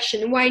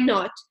profession. Why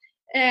not?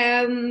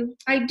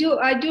 I do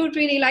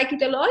really like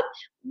it a lot,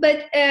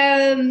 but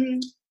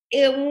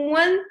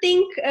one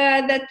thing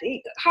that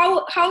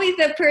how is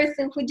a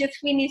person who just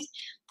finished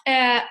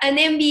an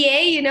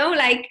MBA,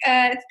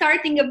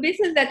 starting a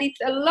business, that it's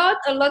a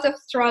lot of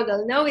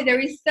struggle. No, there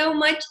is so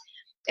much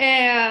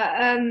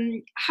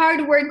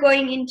hard work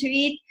going into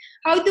it.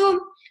 How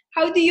do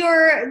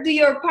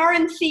your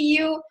parents see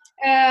you?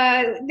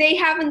 They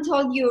haven't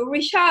told you,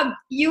 Rishabh,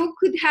 you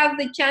could have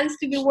the chance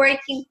to be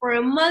working for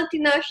a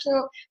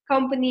multinational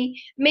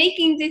company,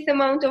 making this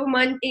amount of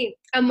money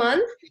a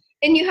month,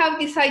 and you have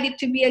decided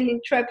to be an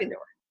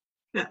entrepreneur?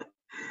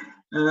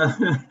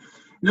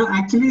 No,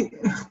 actually,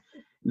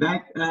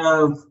 that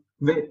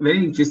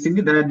very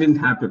interestingly, that didn't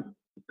happen.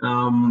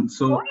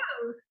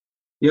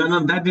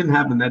 That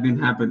didn't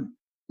happen.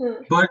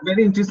 But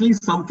very interestingly,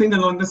 something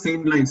along the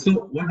same line.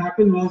 So what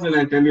happened was, and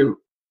I tell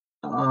you,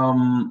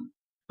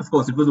 of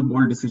course, it was a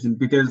bold decision,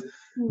 because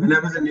when I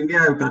was in India,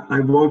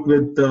 I worked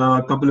with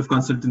a couple of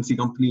consultancy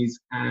companies,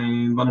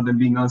 and one of them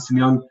being Ernst &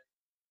 Young,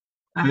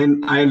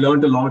 and I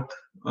learned a lot.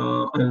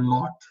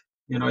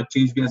 It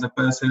changed me as a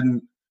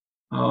person,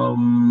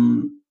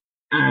 and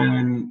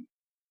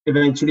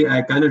eventually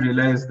I kind of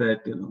realized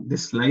that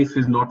this life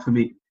is not for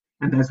me,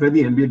 and that's where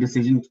the MBA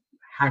decision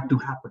had to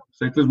happen.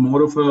 So it was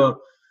more of a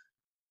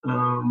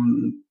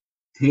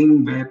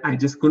thing where I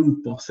just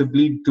couldn't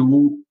possibly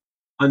do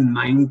a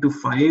 9 to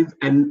 5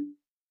 and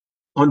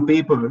on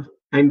paper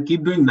and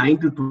keep doing 9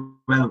 to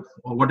 12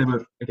 or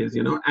whatever it is,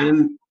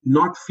 and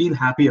not feel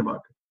happy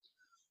about it.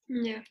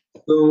 Yeah.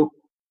 So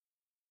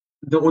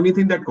the only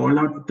thing that called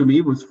out to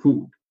me was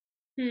food.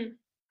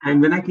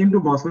 And when I came to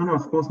Barcelona,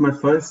 of course, my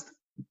first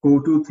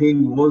go-to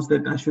thing was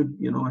that I should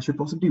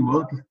possibly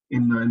work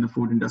in the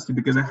food industry,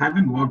 because I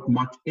haven't worked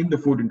much in the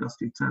food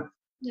industry itself.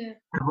 Yeah.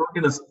 I worked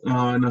in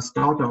a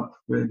startup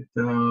with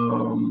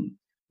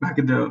back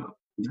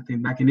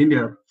in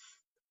India,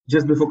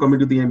 just before coming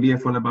to the MBA,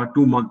 for about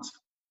 2 months,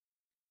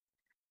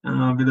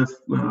 with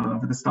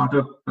a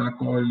startup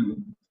called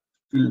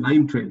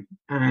Lime Trail,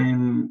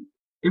 and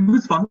it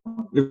was fun.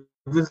 It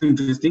was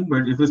interesting,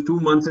 but it was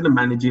 2 months in a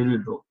managerial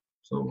role,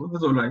 so it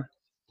was all right.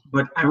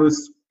 But I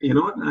was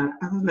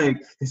like,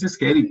 this is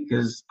scary,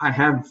 because I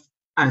have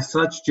as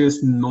such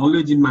just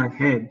knowledge in my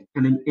head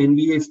and an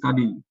MBA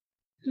study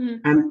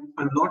and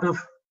a lot of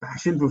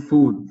passion for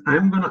food.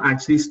 I'm going to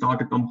actually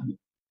start a company.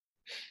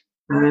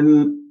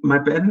 And my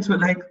parents were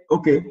like,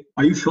 okay,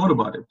 are you sure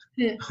about it?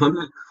 Yeah.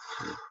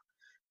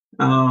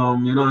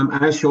 I'm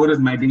as sure as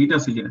my data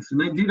suggests.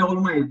 And I did all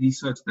my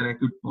research that I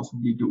could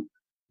possibly do.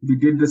 We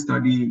did the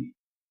study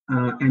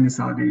in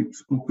ESADE,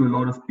 spoke to a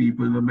lot of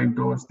people, the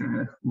mentors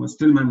there, who were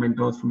still my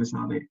mentors from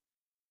ESADE,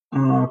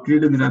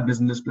 created that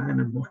business plan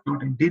and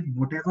whatnot, and did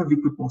whatever we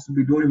could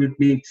possibly do, and it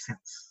made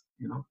sense.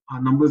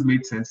 Our numbers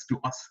made sense to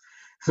us.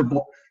 So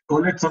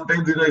call it,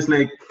 sometimes, it's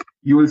like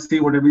you will see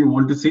whatever you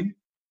want to see.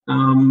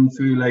 So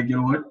you're like,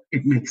 what?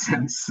 It makes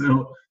sense.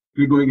 So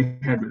we're going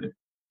ahead with it.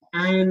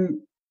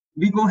 And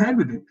we go ahead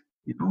with it.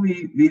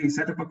 We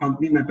set up a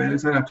company. My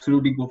parents are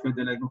absolutely go for it.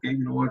 They're like, okay,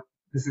 you know what?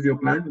 This is your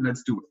plan.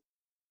 Let's do it.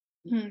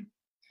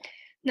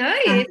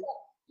 Nice. And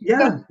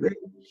yeah,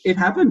 it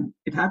happened.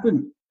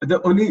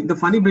 The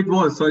funny bit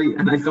was, sorry,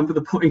 and I'll come to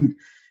the point,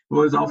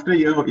 was after a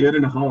year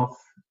and a half,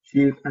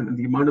 and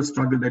the amount of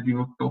struggle that we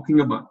were talking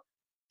about,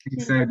 he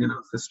said,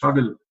 the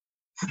struggle.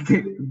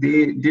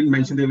 They did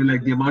mention, they were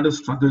like, the amount of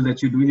struggle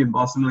that you're doing in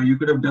Barcelona, you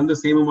could have done the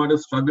same amount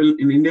of struggle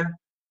in India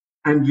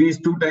and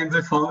reached 2 times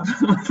as far.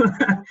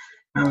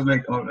 I was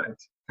like, all right,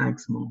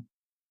 thanks, Mom.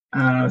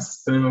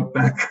 So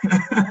back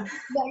to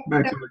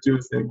what you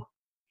were saying.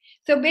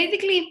 So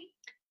basically,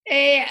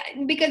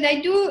 because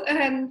I do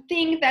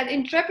think that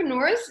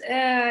entrepreneurs,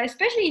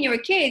 especially in your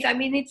case, I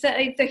mean, it's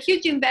a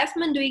huge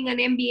investment doing an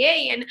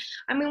MBA, and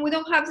I mean, we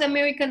don't have the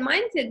American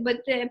mindset,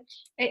 but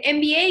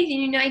MBAs in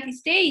the United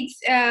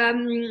States,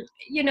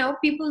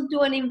 people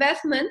do an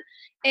investment,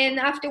 and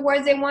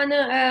afterwards they want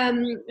to,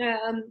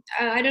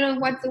 I don't know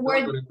what's the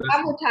word,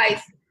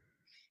 advertise.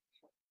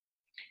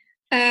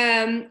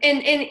 And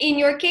in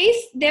your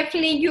case,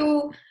 definitely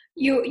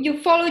you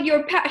followed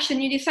your passion.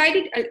 You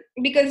decided,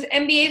 because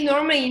MBAs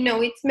normally,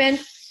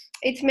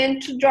 it's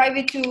meant to drive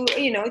it to,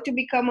 to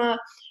become a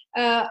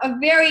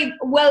very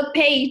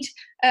well-paid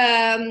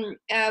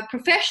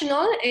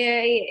professional,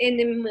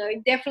 and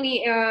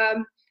definitely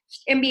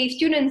MBA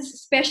students,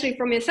 especially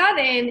from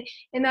ESADE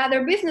and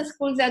other business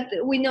schools that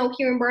we know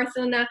here in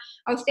Barcelona,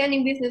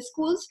 outstanding business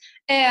schools,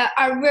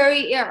 are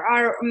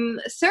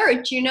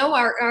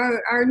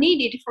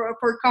needed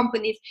for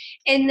companies.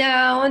 And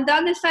on the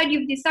other side,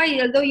 you've decided,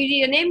 although you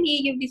did an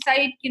MBA, you've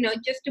decided,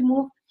 just to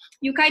move.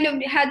 You kind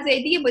of had the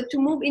idea, but to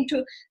move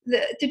to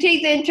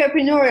take the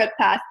entrepreneurial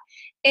path.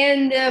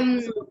 And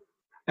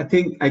I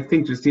think,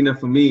 Christina,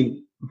 for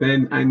me,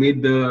 when I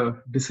made the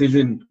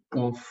decision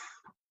of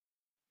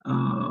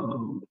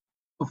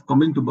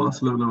coming to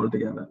Barcelona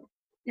altogether,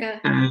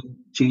 and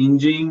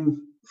changing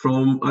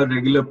from a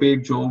regular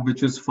paid job,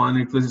 which was fun,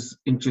 it was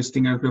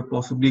interesting, I could have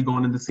possibly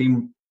gone in the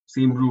same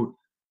route.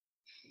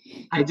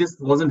 I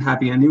just wasn't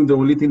happy. I knew the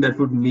only thing that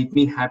would make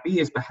me happy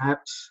is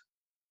perhaps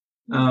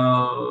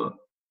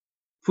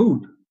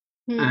food,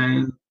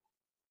 and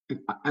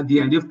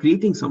the idea of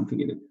creating something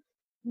in it.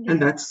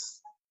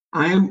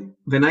 And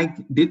when I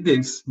did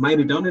this, my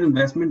return on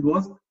investment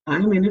was,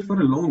 I'm in it for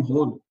a long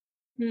haul.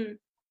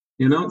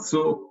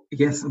 So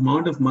yes,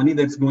 amount of money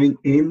that's going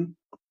in,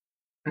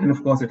 and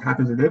of course it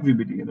happens with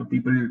everybody.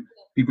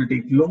 People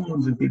take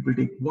loans and people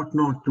take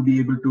whatnot to be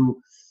able to,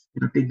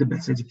 take the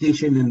best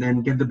education and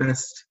then get the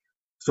best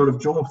sort of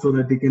job so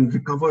that they can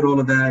recover all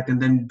of that and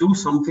then do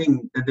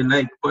something that they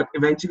like. But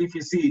eventually, if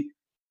you see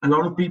a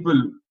lot of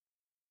people,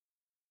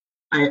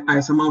 I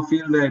somehow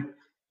feel that,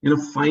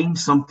 find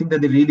something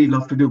that they really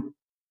love to do.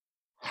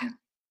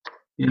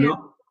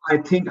 I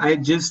think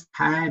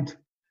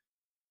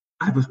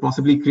I was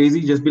possibly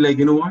crazy, just be like,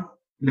 you know what,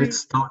 let's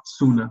start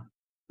sooner.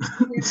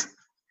 It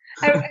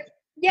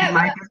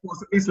might be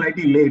possibly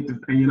slightly late,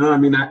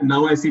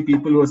 now I see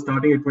people who are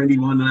starting at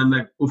 21 and I'm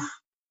like, oof,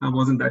 I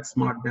wasn't that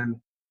smart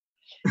then.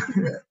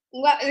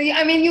 Well,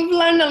 I mean, you've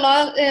learned a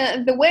lot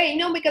the way,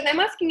 because I'm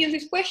asking you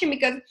this question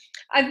because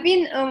I've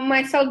been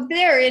myself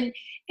there, and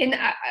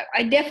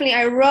I definitely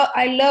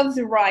I love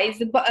the rides,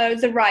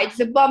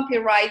 the bumpy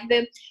rides,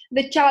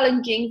 the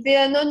challenging,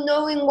 the not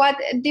knowing what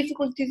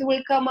difficulties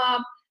will come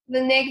up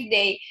the next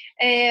day.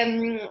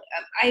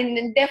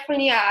 I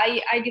definitely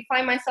I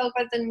define myself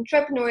as an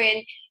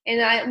entrepreneur,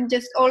 and I'm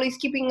just always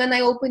keeping an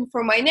eye open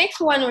for my next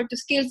one or to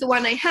skills the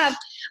one I have.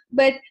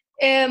 But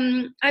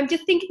I'm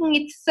just thinking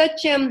it's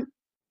such a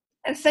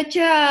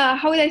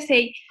how would I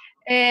say,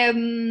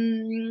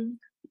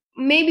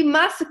 maybe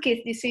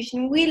masochist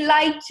decision. We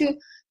like to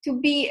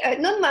be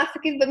not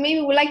masochist, but maybe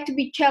we like to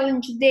be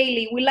challenged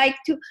daily. We like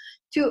to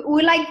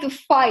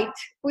fight.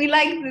 We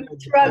like the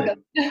struggle.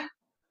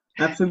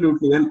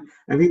 Absolutely, and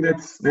I think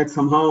that's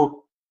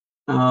somehow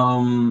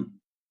I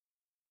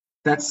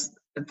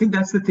think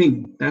that's the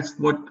thing. That's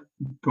what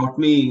brought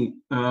me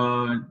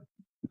to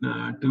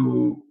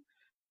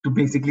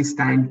basically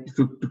stand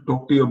to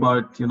talk to you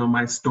about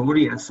my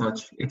story as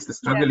such. It's the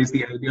struggle. It's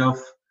the idea of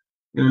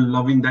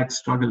loving that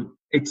struggle.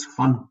 It's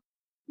fun.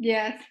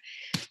 Yes,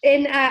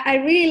 and I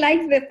really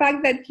like the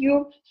fact that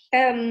you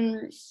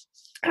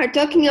are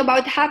talking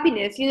about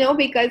happiness.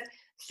 Because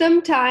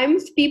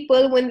sometimes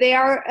people, when they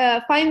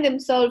find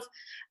themselves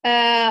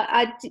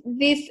at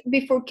this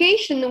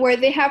bifurcation where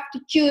they have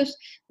to choose,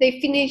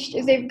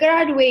 they've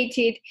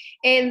graduated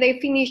and they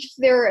finished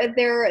their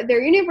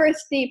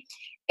university,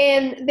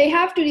 and they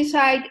have to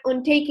decide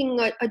on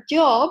taking a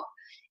job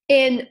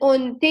and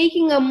on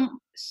taking a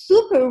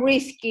super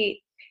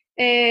risky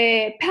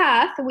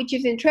path, which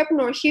is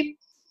entrepreneurship.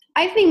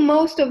 I think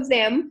most of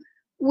them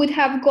would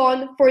have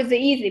gone for the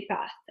easy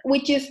path,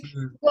 which is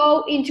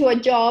go into a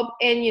job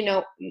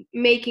and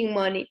making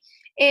money.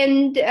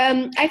 And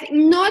I think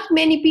not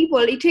many people,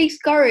 it takes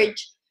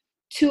courage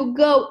to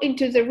go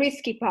into the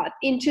risky path,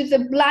 into the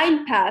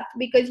blind path,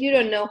 because you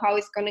don't know how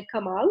it's going to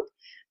come out.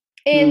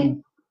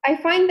 And I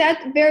find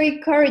that very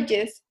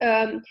courageous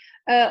on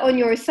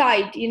your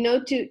side,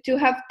 to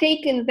have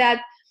taken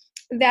that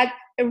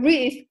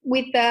risk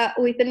with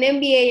an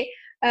MBA,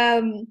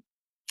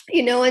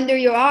 under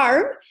your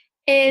arm,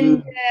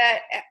 and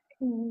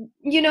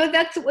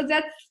that's what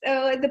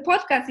the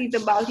podcast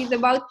is about. It's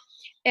about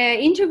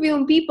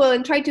interviewing people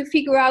and try to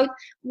figure out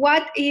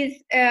what is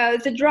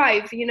the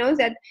drive,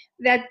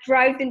 that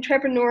drives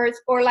entrepreneurs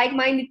or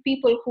like-minded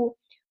people who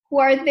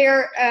are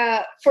there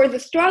for the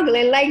struggle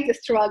and like the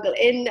struggle.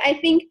 And I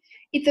think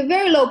it's a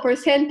very low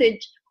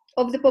percentage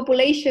of the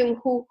population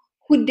who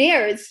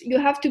dares. You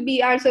have to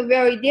be also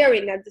very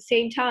daring at the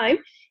same time,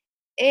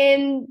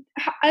 and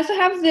also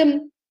have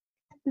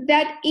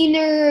that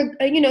inner,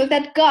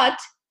 that gut,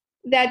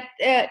 that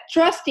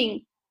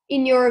trusting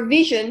in your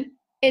vision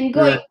and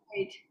going Right. for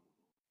it.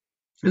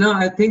 No,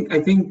 I think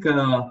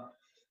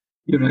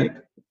you're right,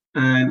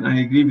 and I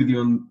agree with you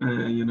on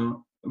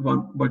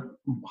but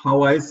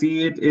how I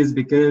see it is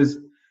because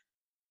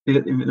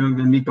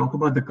when we talk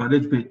about the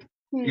courage bit,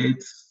 Hmm.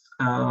 it's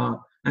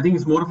I think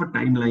it's more of a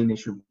timeline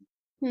issue.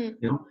 Hmm.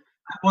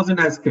 I wasn't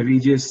as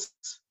courageous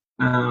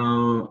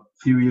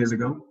few years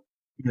ago.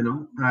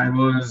 I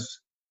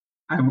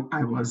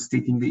was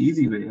taking the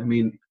easy way. I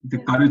mean, the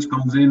Yeah. courage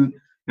comes in,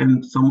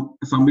 and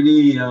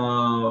somebody,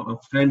 a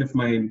friend of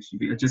mine,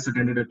 I just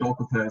attended a talk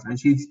of hers, and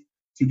she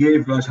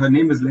gave her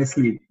name is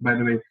Leslie, by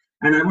the way.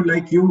 And I would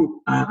like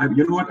you,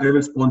 you know what? I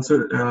will sponsor,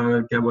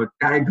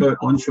 tag her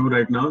on show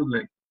right now.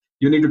 Like,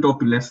 you need to talk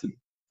to Leslie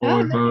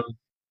Oh, for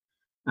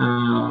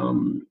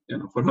her,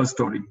 for her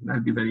story.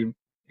 That'd be very nice.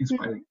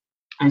 inspiring.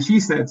 And she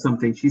said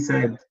something. She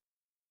said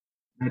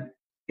that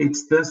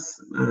it's this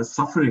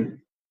suffering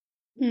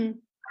Hmm.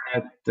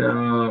 that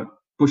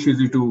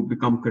pushes you to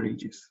become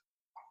courageous.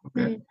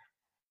 Okay. Hmm.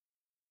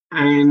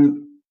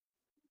 And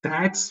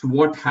that's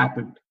what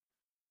happened.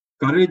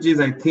 Courage is,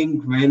 I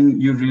think, when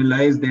you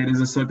realize there is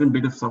a certain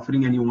bit of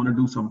suffering and you want to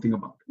do something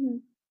about it. Hmm.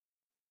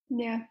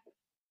 Yeah.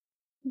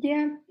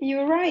 Yeah,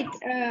 you're right.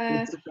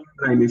 It's a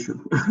timeline issue.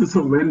 So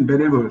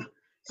whenever.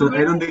 So Yeah.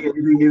 I don't think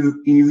anything is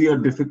easy or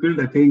difficult.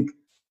 I think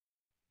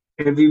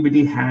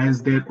everybody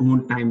has their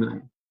own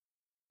timeline.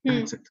 Hmm.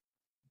 That's it.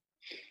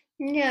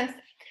 Yes.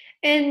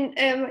 And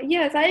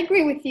yes, I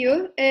agree with you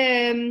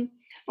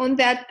on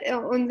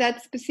that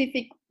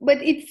specific. But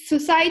it's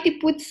society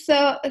puts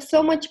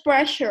so much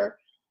pressure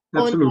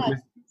on Absolutely.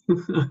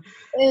 us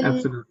and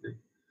Absolutely.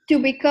 to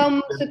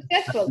become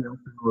successful.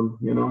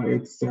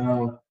 It's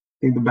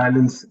I think the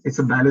balance. It's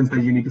a balance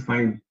that you need to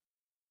find.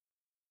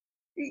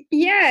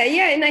 Yeah,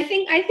 and I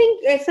think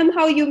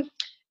somehow you've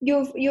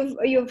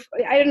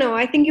I don't know,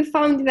 I think you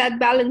found that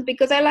balance,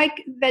 because I like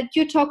that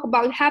you talk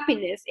about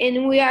happiness, and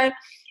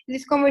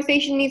this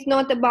conversation is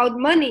not about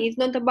money, it's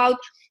not about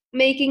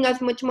making as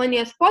much money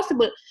as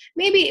possible.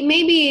 Maybe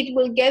it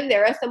will get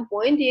there at some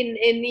point, and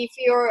if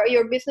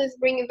your business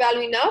bringing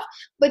value enough,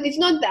 but it's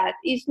not that.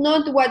 It's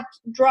not what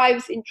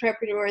drives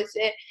entrepreneurs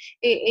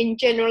in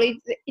general.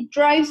 It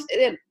drives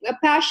a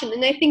passion,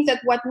 and I think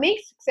that what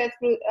makes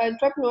successful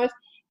entrepreneurs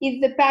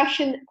is the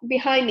passion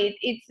behind it.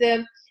 It's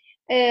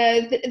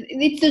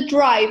the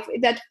drive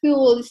that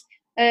fuels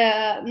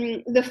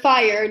the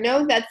fire.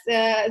 No, that's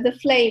the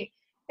flame.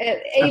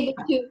 Able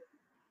to.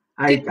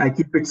 I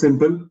keep it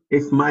simple.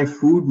 If my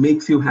food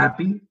makes you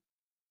happy,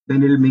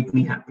 then it'll make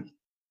me happy.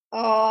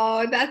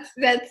 Oh, that's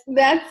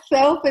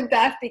so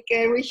fantastic,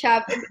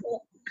 Rishabh.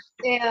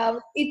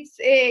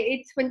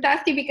 It's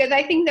fantastic, because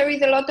I think there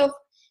is a lot of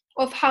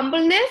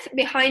humbleness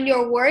behind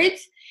your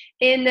words,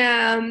 and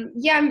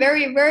yeah, I'm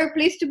very very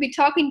pleased to be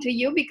talking to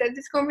you, because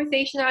this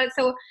conversation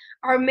also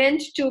are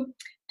meant to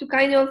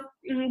kind of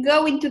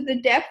go into the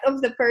depth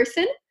of the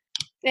person.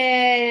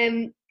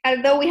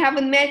 Although we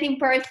haven't met in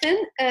person,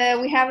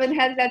 we haven't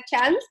had that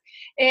chance.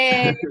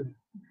 Uh,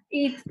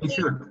 it's We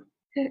should.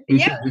 We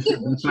yeah, should. We should.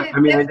 we That's why, should I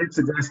mean, I did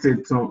suggest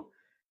it. So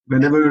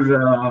whenever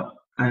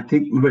I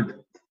think, but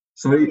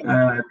sorry,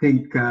 I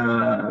think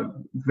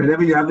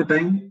whenever you have the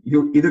time,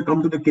 you either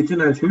come to the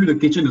kitchen. I'll show you the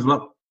kitchen as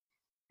well.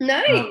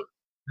 nice.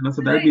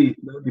 So that'd be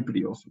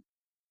pretty awesome.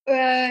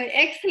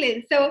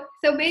 Excellent. So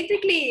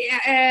basically,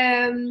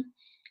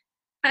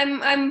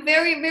 I'm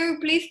very very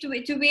pleased to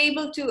be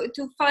able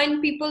to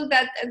find people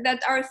that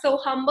are so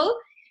humble,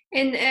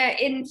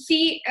 and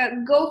see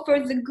go for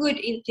the good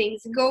in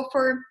things, go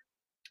for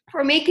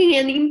making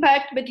an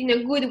impact, but in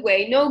a good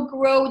way. No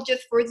grow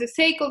just for the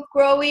sake of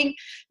growing,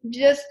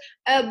 just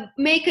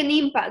make an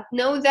impact.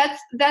 No,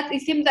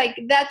 it seems like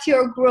that's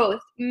your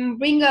growth.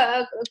 Bring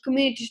a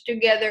communities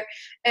together,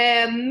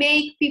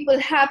 make people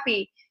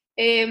happy.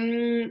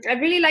 I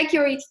really like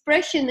your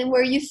expression, and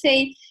where you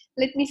say,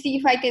 let me see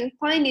if I can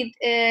find it.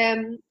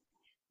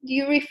 Do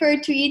you refer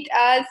to it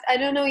as, I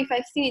don't know if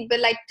I've seen it, but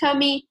like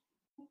tummy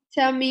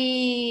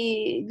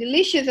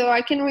delicious, or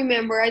I can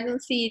remember, I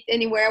don't see it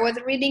anywhere. I was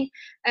reading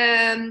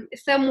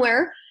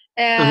somewhere,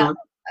 uh, Uh-huh.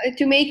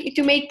 to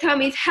make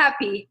tummies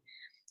happy,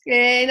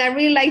 and I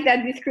really like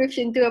that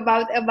description too,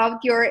 about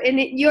about your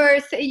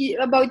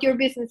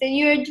business, and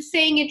you're just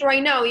saying it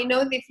right now.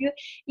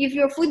 If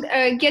your food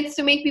gets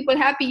to make people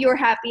happy,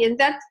 you're happy, and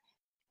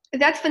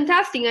that's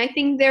fantastic. I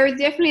think there is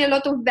definitely a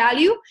lot of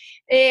value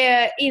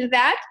in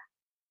that,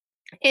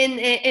 and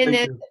Thank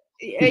you,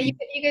 you.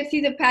 you can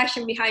see the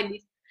passion behind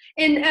it.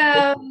 And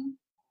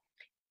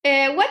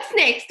What's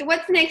next?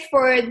 What's next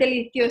for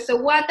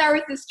Delicioso? What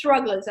are the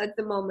struggles at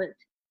the moment?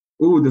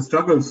 Oh, the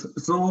struggles.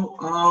 So,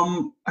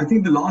 I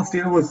think the last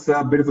year was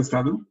a bit of a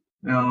struggle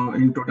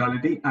in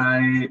totality.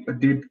 I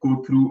did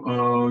go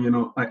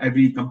through,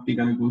 every company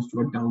kind of goes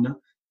through a downer.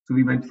 So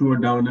we went through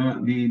a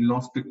downer. We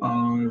lost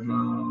our,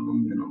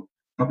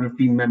 couple of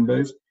team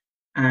members,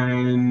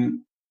 and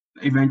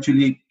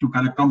eventually to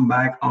kind of come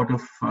back out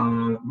of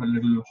a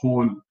little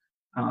hole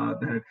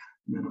that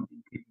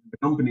the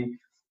company,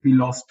 we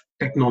lost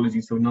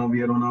technology. So now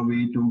we are on our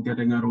way to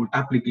getting our own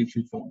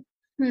application form.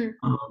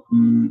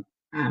 Um,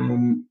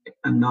 and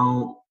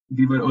now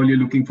we were earlier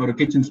looking for a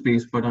kitchen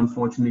space, but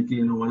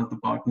unfortunately, one of the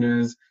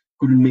partners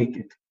couldn't make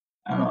it.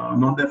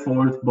 Not their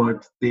fault,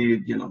 but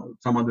they,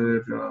 some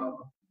other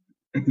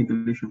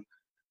technical issue.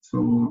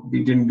 So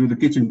we didn't do the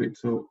kitchen bit.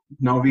 So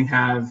now we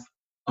have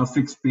a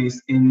fixed space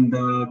in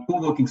the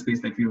co-working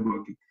space that we are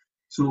working.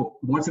 So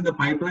what's in the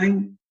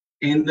pipeline?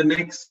 In the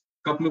next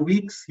couple of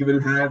weeks, you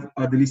will have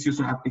a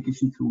Delicioso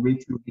application through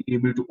which you'll be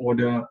able to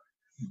order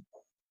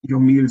your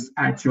meals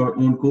at your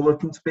own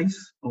co-working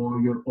space or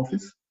your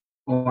office.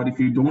 Or if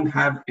you don't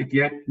have it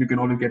yet, you can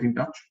always get in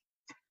touch.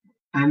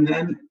 And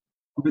then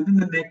within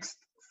the next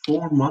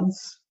 4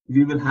 months,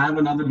 we will have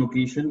another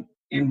location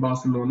in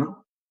Barcelona.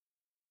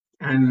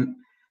 And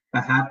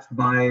perhaps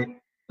by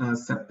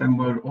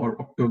September or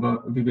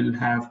October, we will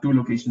have 2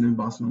 locations in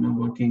Barcelona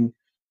working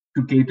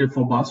to cater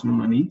for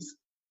Barcelona needs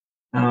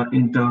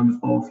in terms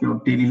of your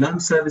daily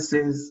lunch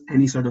services,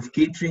 any sort of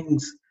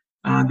caterings,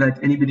 that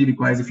anybody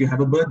requires. If you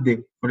have a birthday,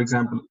 for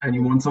example, and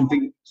you want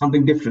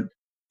something different,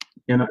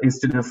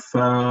 instead of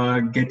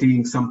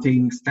getting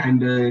something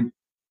standard,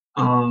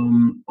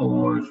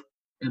 or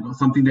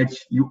something that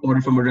you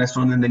order from a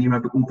restaurant and then you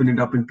have to open it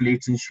up in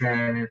plates and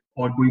share,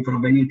 or going for a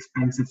very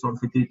expensive sort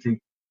of a catering,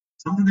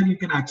 something that you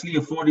can actually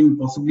afford and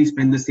possibly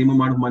spend the same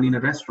amount of money in a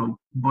restaurant,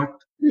 but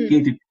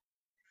catered.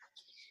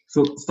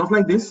 So stuff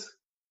like this,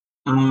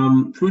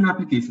 through an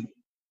application,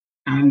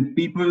 and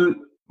people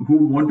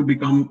who want to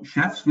become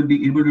chefs will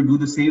be able to do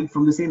the same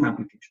from the same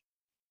application.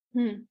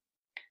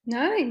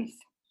 Nice.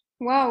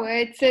 Wow.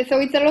 So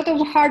it's a lot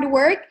of hard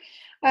work.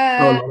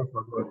 A lot of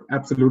hard work.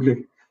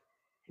 Absolutely.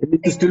 You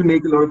need to still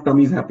make a lot of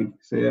tummies happy.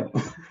 So yeah.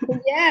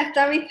 Yeah,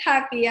 tummies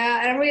happy.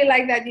 I really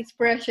like that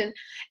expression.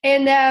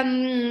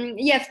 And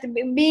yes,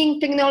 being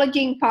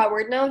technology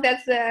empowered. Now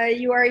that's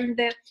you are in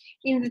the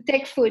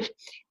tech food.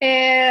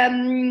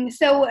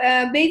 So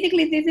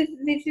basically, this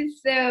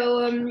is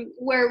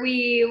where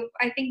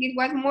I think it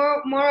was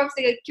more of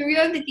the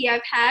curiosity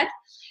I've had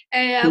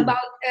about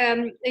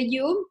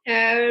you,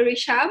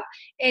 Rishabh,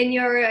 and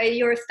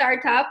your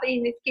startup,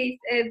 in this case,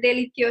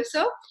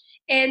 Delicioso.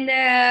 And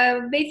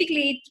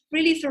basically, it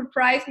really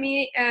surprised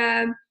me.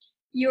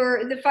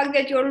 The fact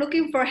that you're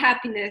looking for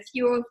happiness.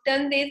 You've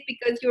done this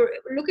because you're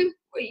looking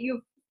for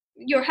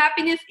your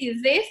happiness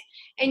is this,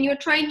 and you're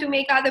trying to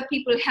make other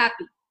people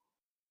happy.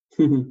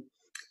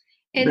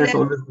 That's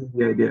always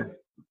the idea.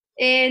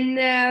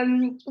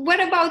 And what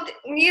about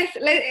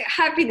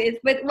happiness?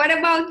 But what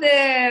about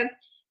the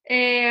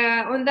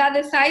on the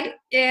other side,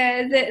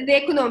 the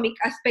economic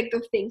aspect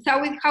of things?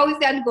 How is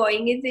that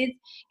going? Is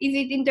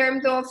it in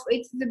terms of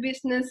it's the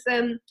business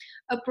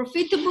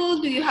profitable?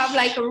 Do you have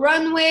like a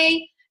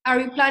runway? Are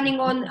you planning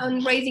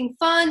on raising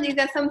funds? Is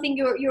that something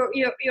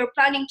you're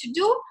planning to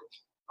do,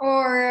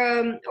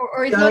 or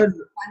is not?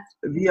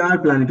 We are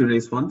planning to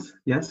raise funds,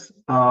 yes,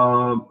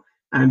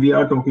 and we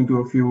are talking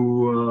to a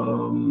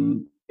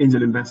few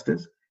angel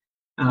investors.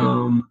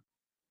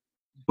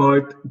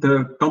 But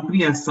the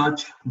company as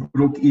such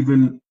broke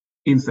even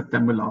in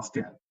September last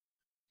year.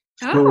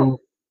 So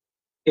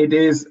it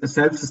is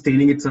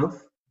self-sustaining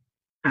itself.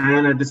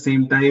 And at the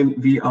same time,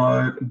 we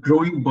are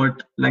growing,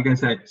 but like I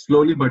said,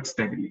 slowly but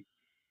steadily.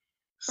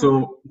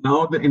 So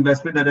now the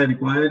investment that I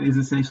require is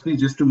essentially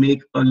just to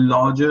make a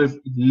larger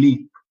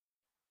leap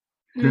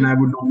than I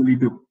would normally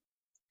do,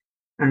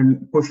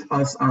 and push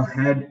us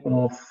ahead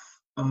of,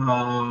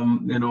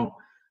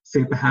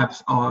 say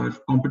perhaps our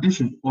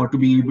competition, or to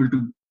be able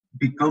to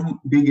become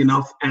big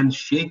enough and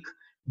shake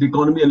the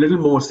economy a little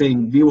more,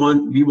 saying we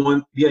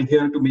are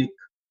here to make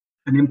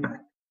an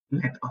impact.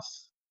 Let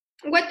us.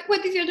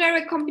 What is your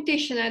direct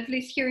competition, at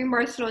least here in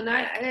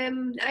Barcelona?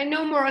 I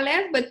know more or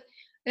less, but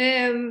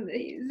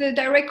the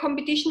direct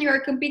competition you are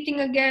competing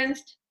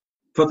against?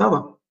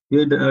 Fotava.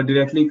 We're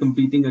directly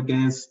competing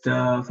against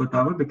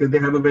Fotava because they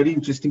have a very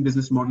interesting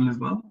business model as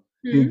well.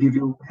 They give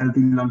you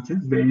healthy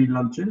lunches, varied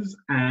lunches,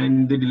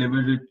 and they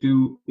deliver it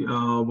to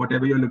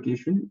whatever your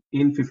location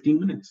in 15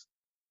 minutes.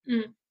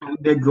 And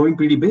they're growing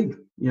pretty big.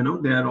 They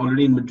are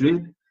already in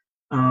Madrid,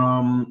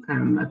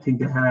 and I think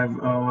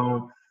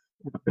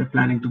they're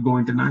planning to go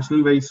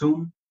international very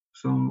soon.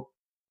 So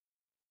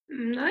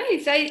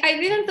nice. I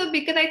didn't thought,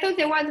 because I thought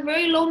there was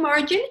very low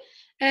margin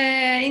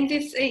in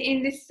this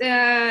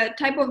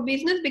type of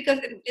business, because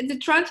the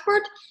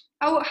transport.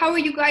 How are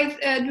you guys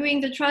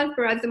doing the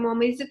transfer at the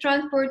moment? Is the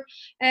transport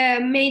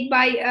made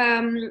by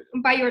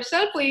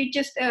yourself, or you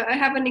just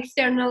have an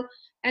external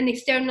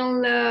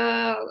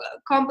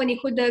company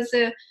who does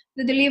the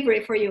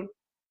delivery for you?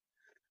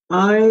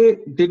 I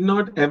did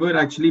not ever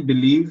actually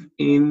believe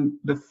in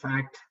the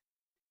fact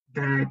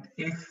that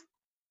if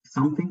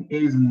something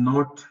is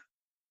not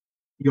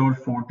your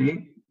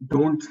forte,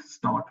 don't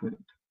start with it.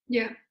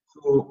 Yeah.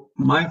 So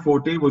my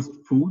forte was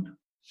food.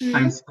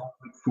 I Mhm. started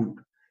with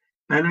food.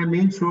 And I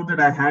made sure that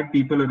I had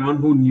people around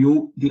who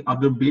knew the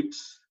other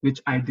bits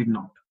which I did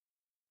not,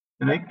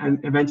 right?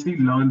 And eventually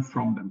learn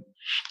from them.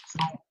 So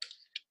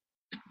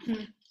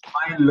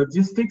my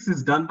logistics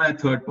is done by a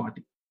third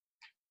party.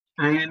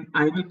 And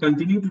I will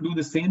continue to do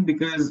the same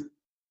because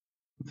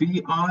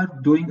we are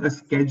doing a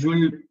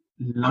scheduled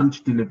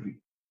lunch delivery.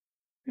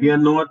 We are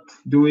not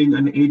doing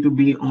an A to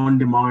B on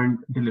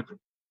demand delivery,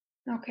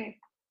 Okay.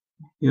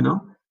 you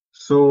know?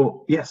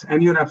 So, yes,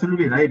 and you're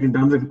absolutely right in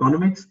terms of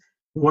economics.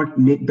 What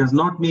does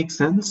not make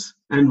sense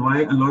and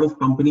why a lot of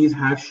companies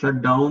have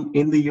shut down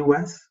in the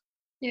US,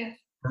 Yes.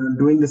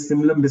 doing the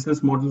similar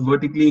business model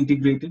vertically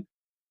integrated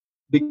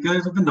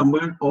because of the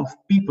number of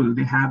people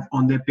they have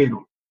on their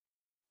payroll.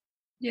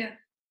 Yeah.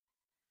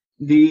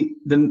 The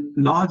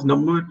large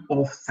number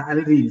of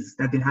salaries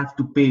that they have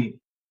to pay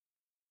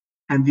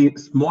and the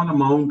small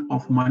amount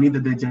of money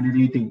that they're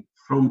generating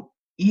from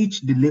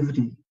each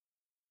delivery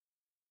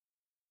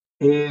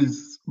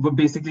is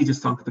basically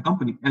just sunk the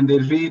company. And they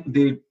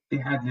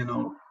had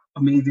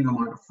amazing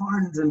amount of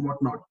funds and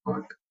whatnot,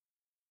 but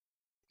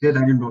that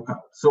didn't work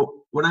out.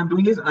 So what I'm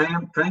doing is I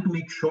am trying to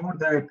make sure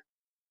that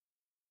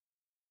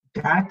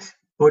that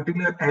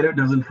particular error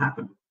doesn't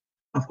happen.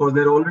 Of course,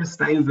 there are always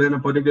times when a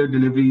particular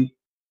delivery,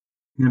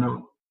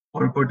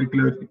 or a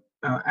particular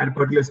at a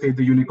particular stage,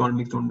 the unit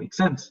economics don't make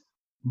sense.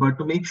 But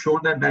to make sure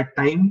that that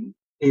time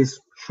is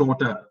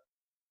shorter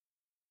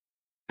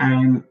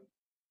and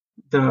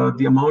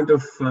the amount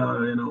of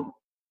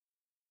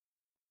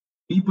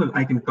people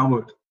I can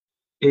cover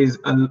is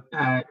a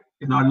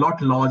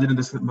lot larger in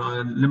this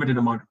limited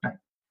amount of time.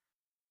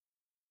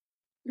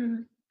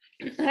 Mhm.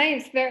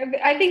 Nice.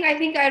 I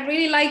think I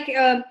really like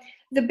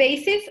the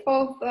basis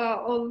of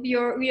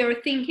your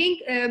thinking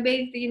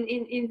based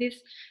in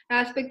this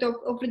aspect of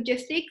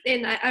logistics,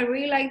 and I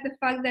really like the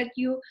fact that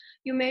you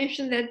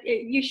mentioned that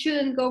you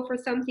shouldn't go for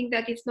something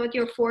that is not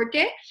your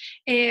forte.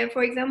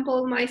 For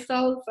example,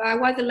 myself, I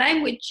was a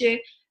language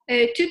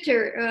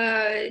tutor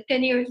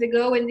 10 years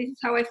ago, and this is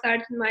how I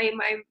started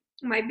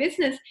my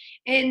business,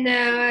 and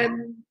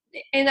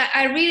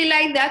I really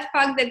like that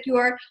fact that you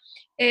are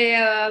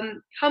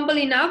humble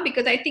enough,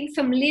 because I think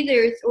some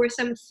leaders or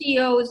some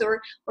CEOs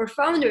or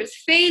founders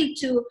fail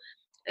to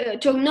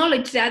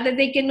acknowledge that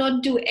they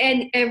cannot do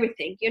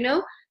everything,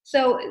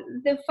 So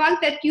the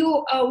fact that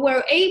you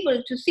were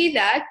able to see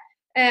that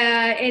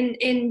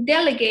and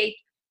delegate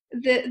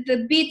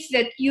the bits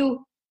that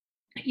you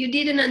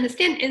didn't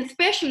understand, and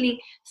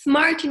especially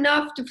smart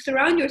enough to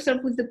surround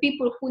yourself with the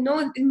people who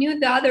knew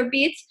the other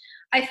bits,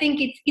 I think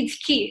it's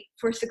key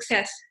for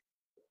success.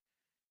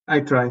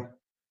 I try.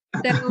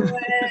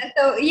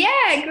 So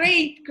yeah,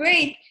 great.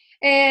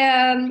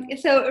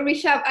 So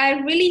Rishabh,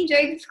 I really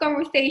enjoyed this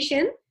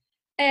conversation.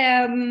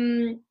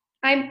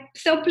 I'm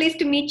so pleased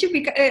to meet you,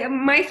 because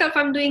myself,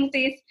 I'm doing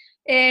this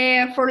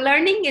for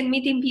learning and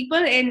meeting people,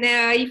 and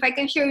if I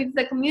can share with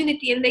the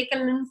community and they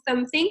can learn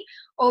something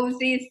of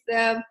this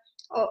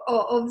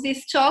of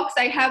these talks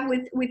I have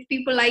with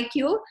people like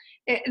you,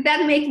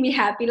 that makes me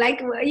happy. Like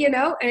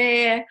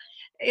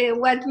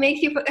what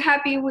makes you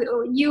happy with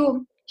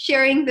you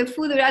sharing the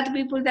food with other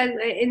people, that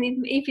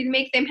if it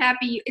makes them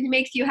happy, it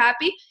makes you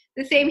happy.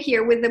 The same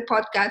here with the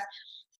podcast.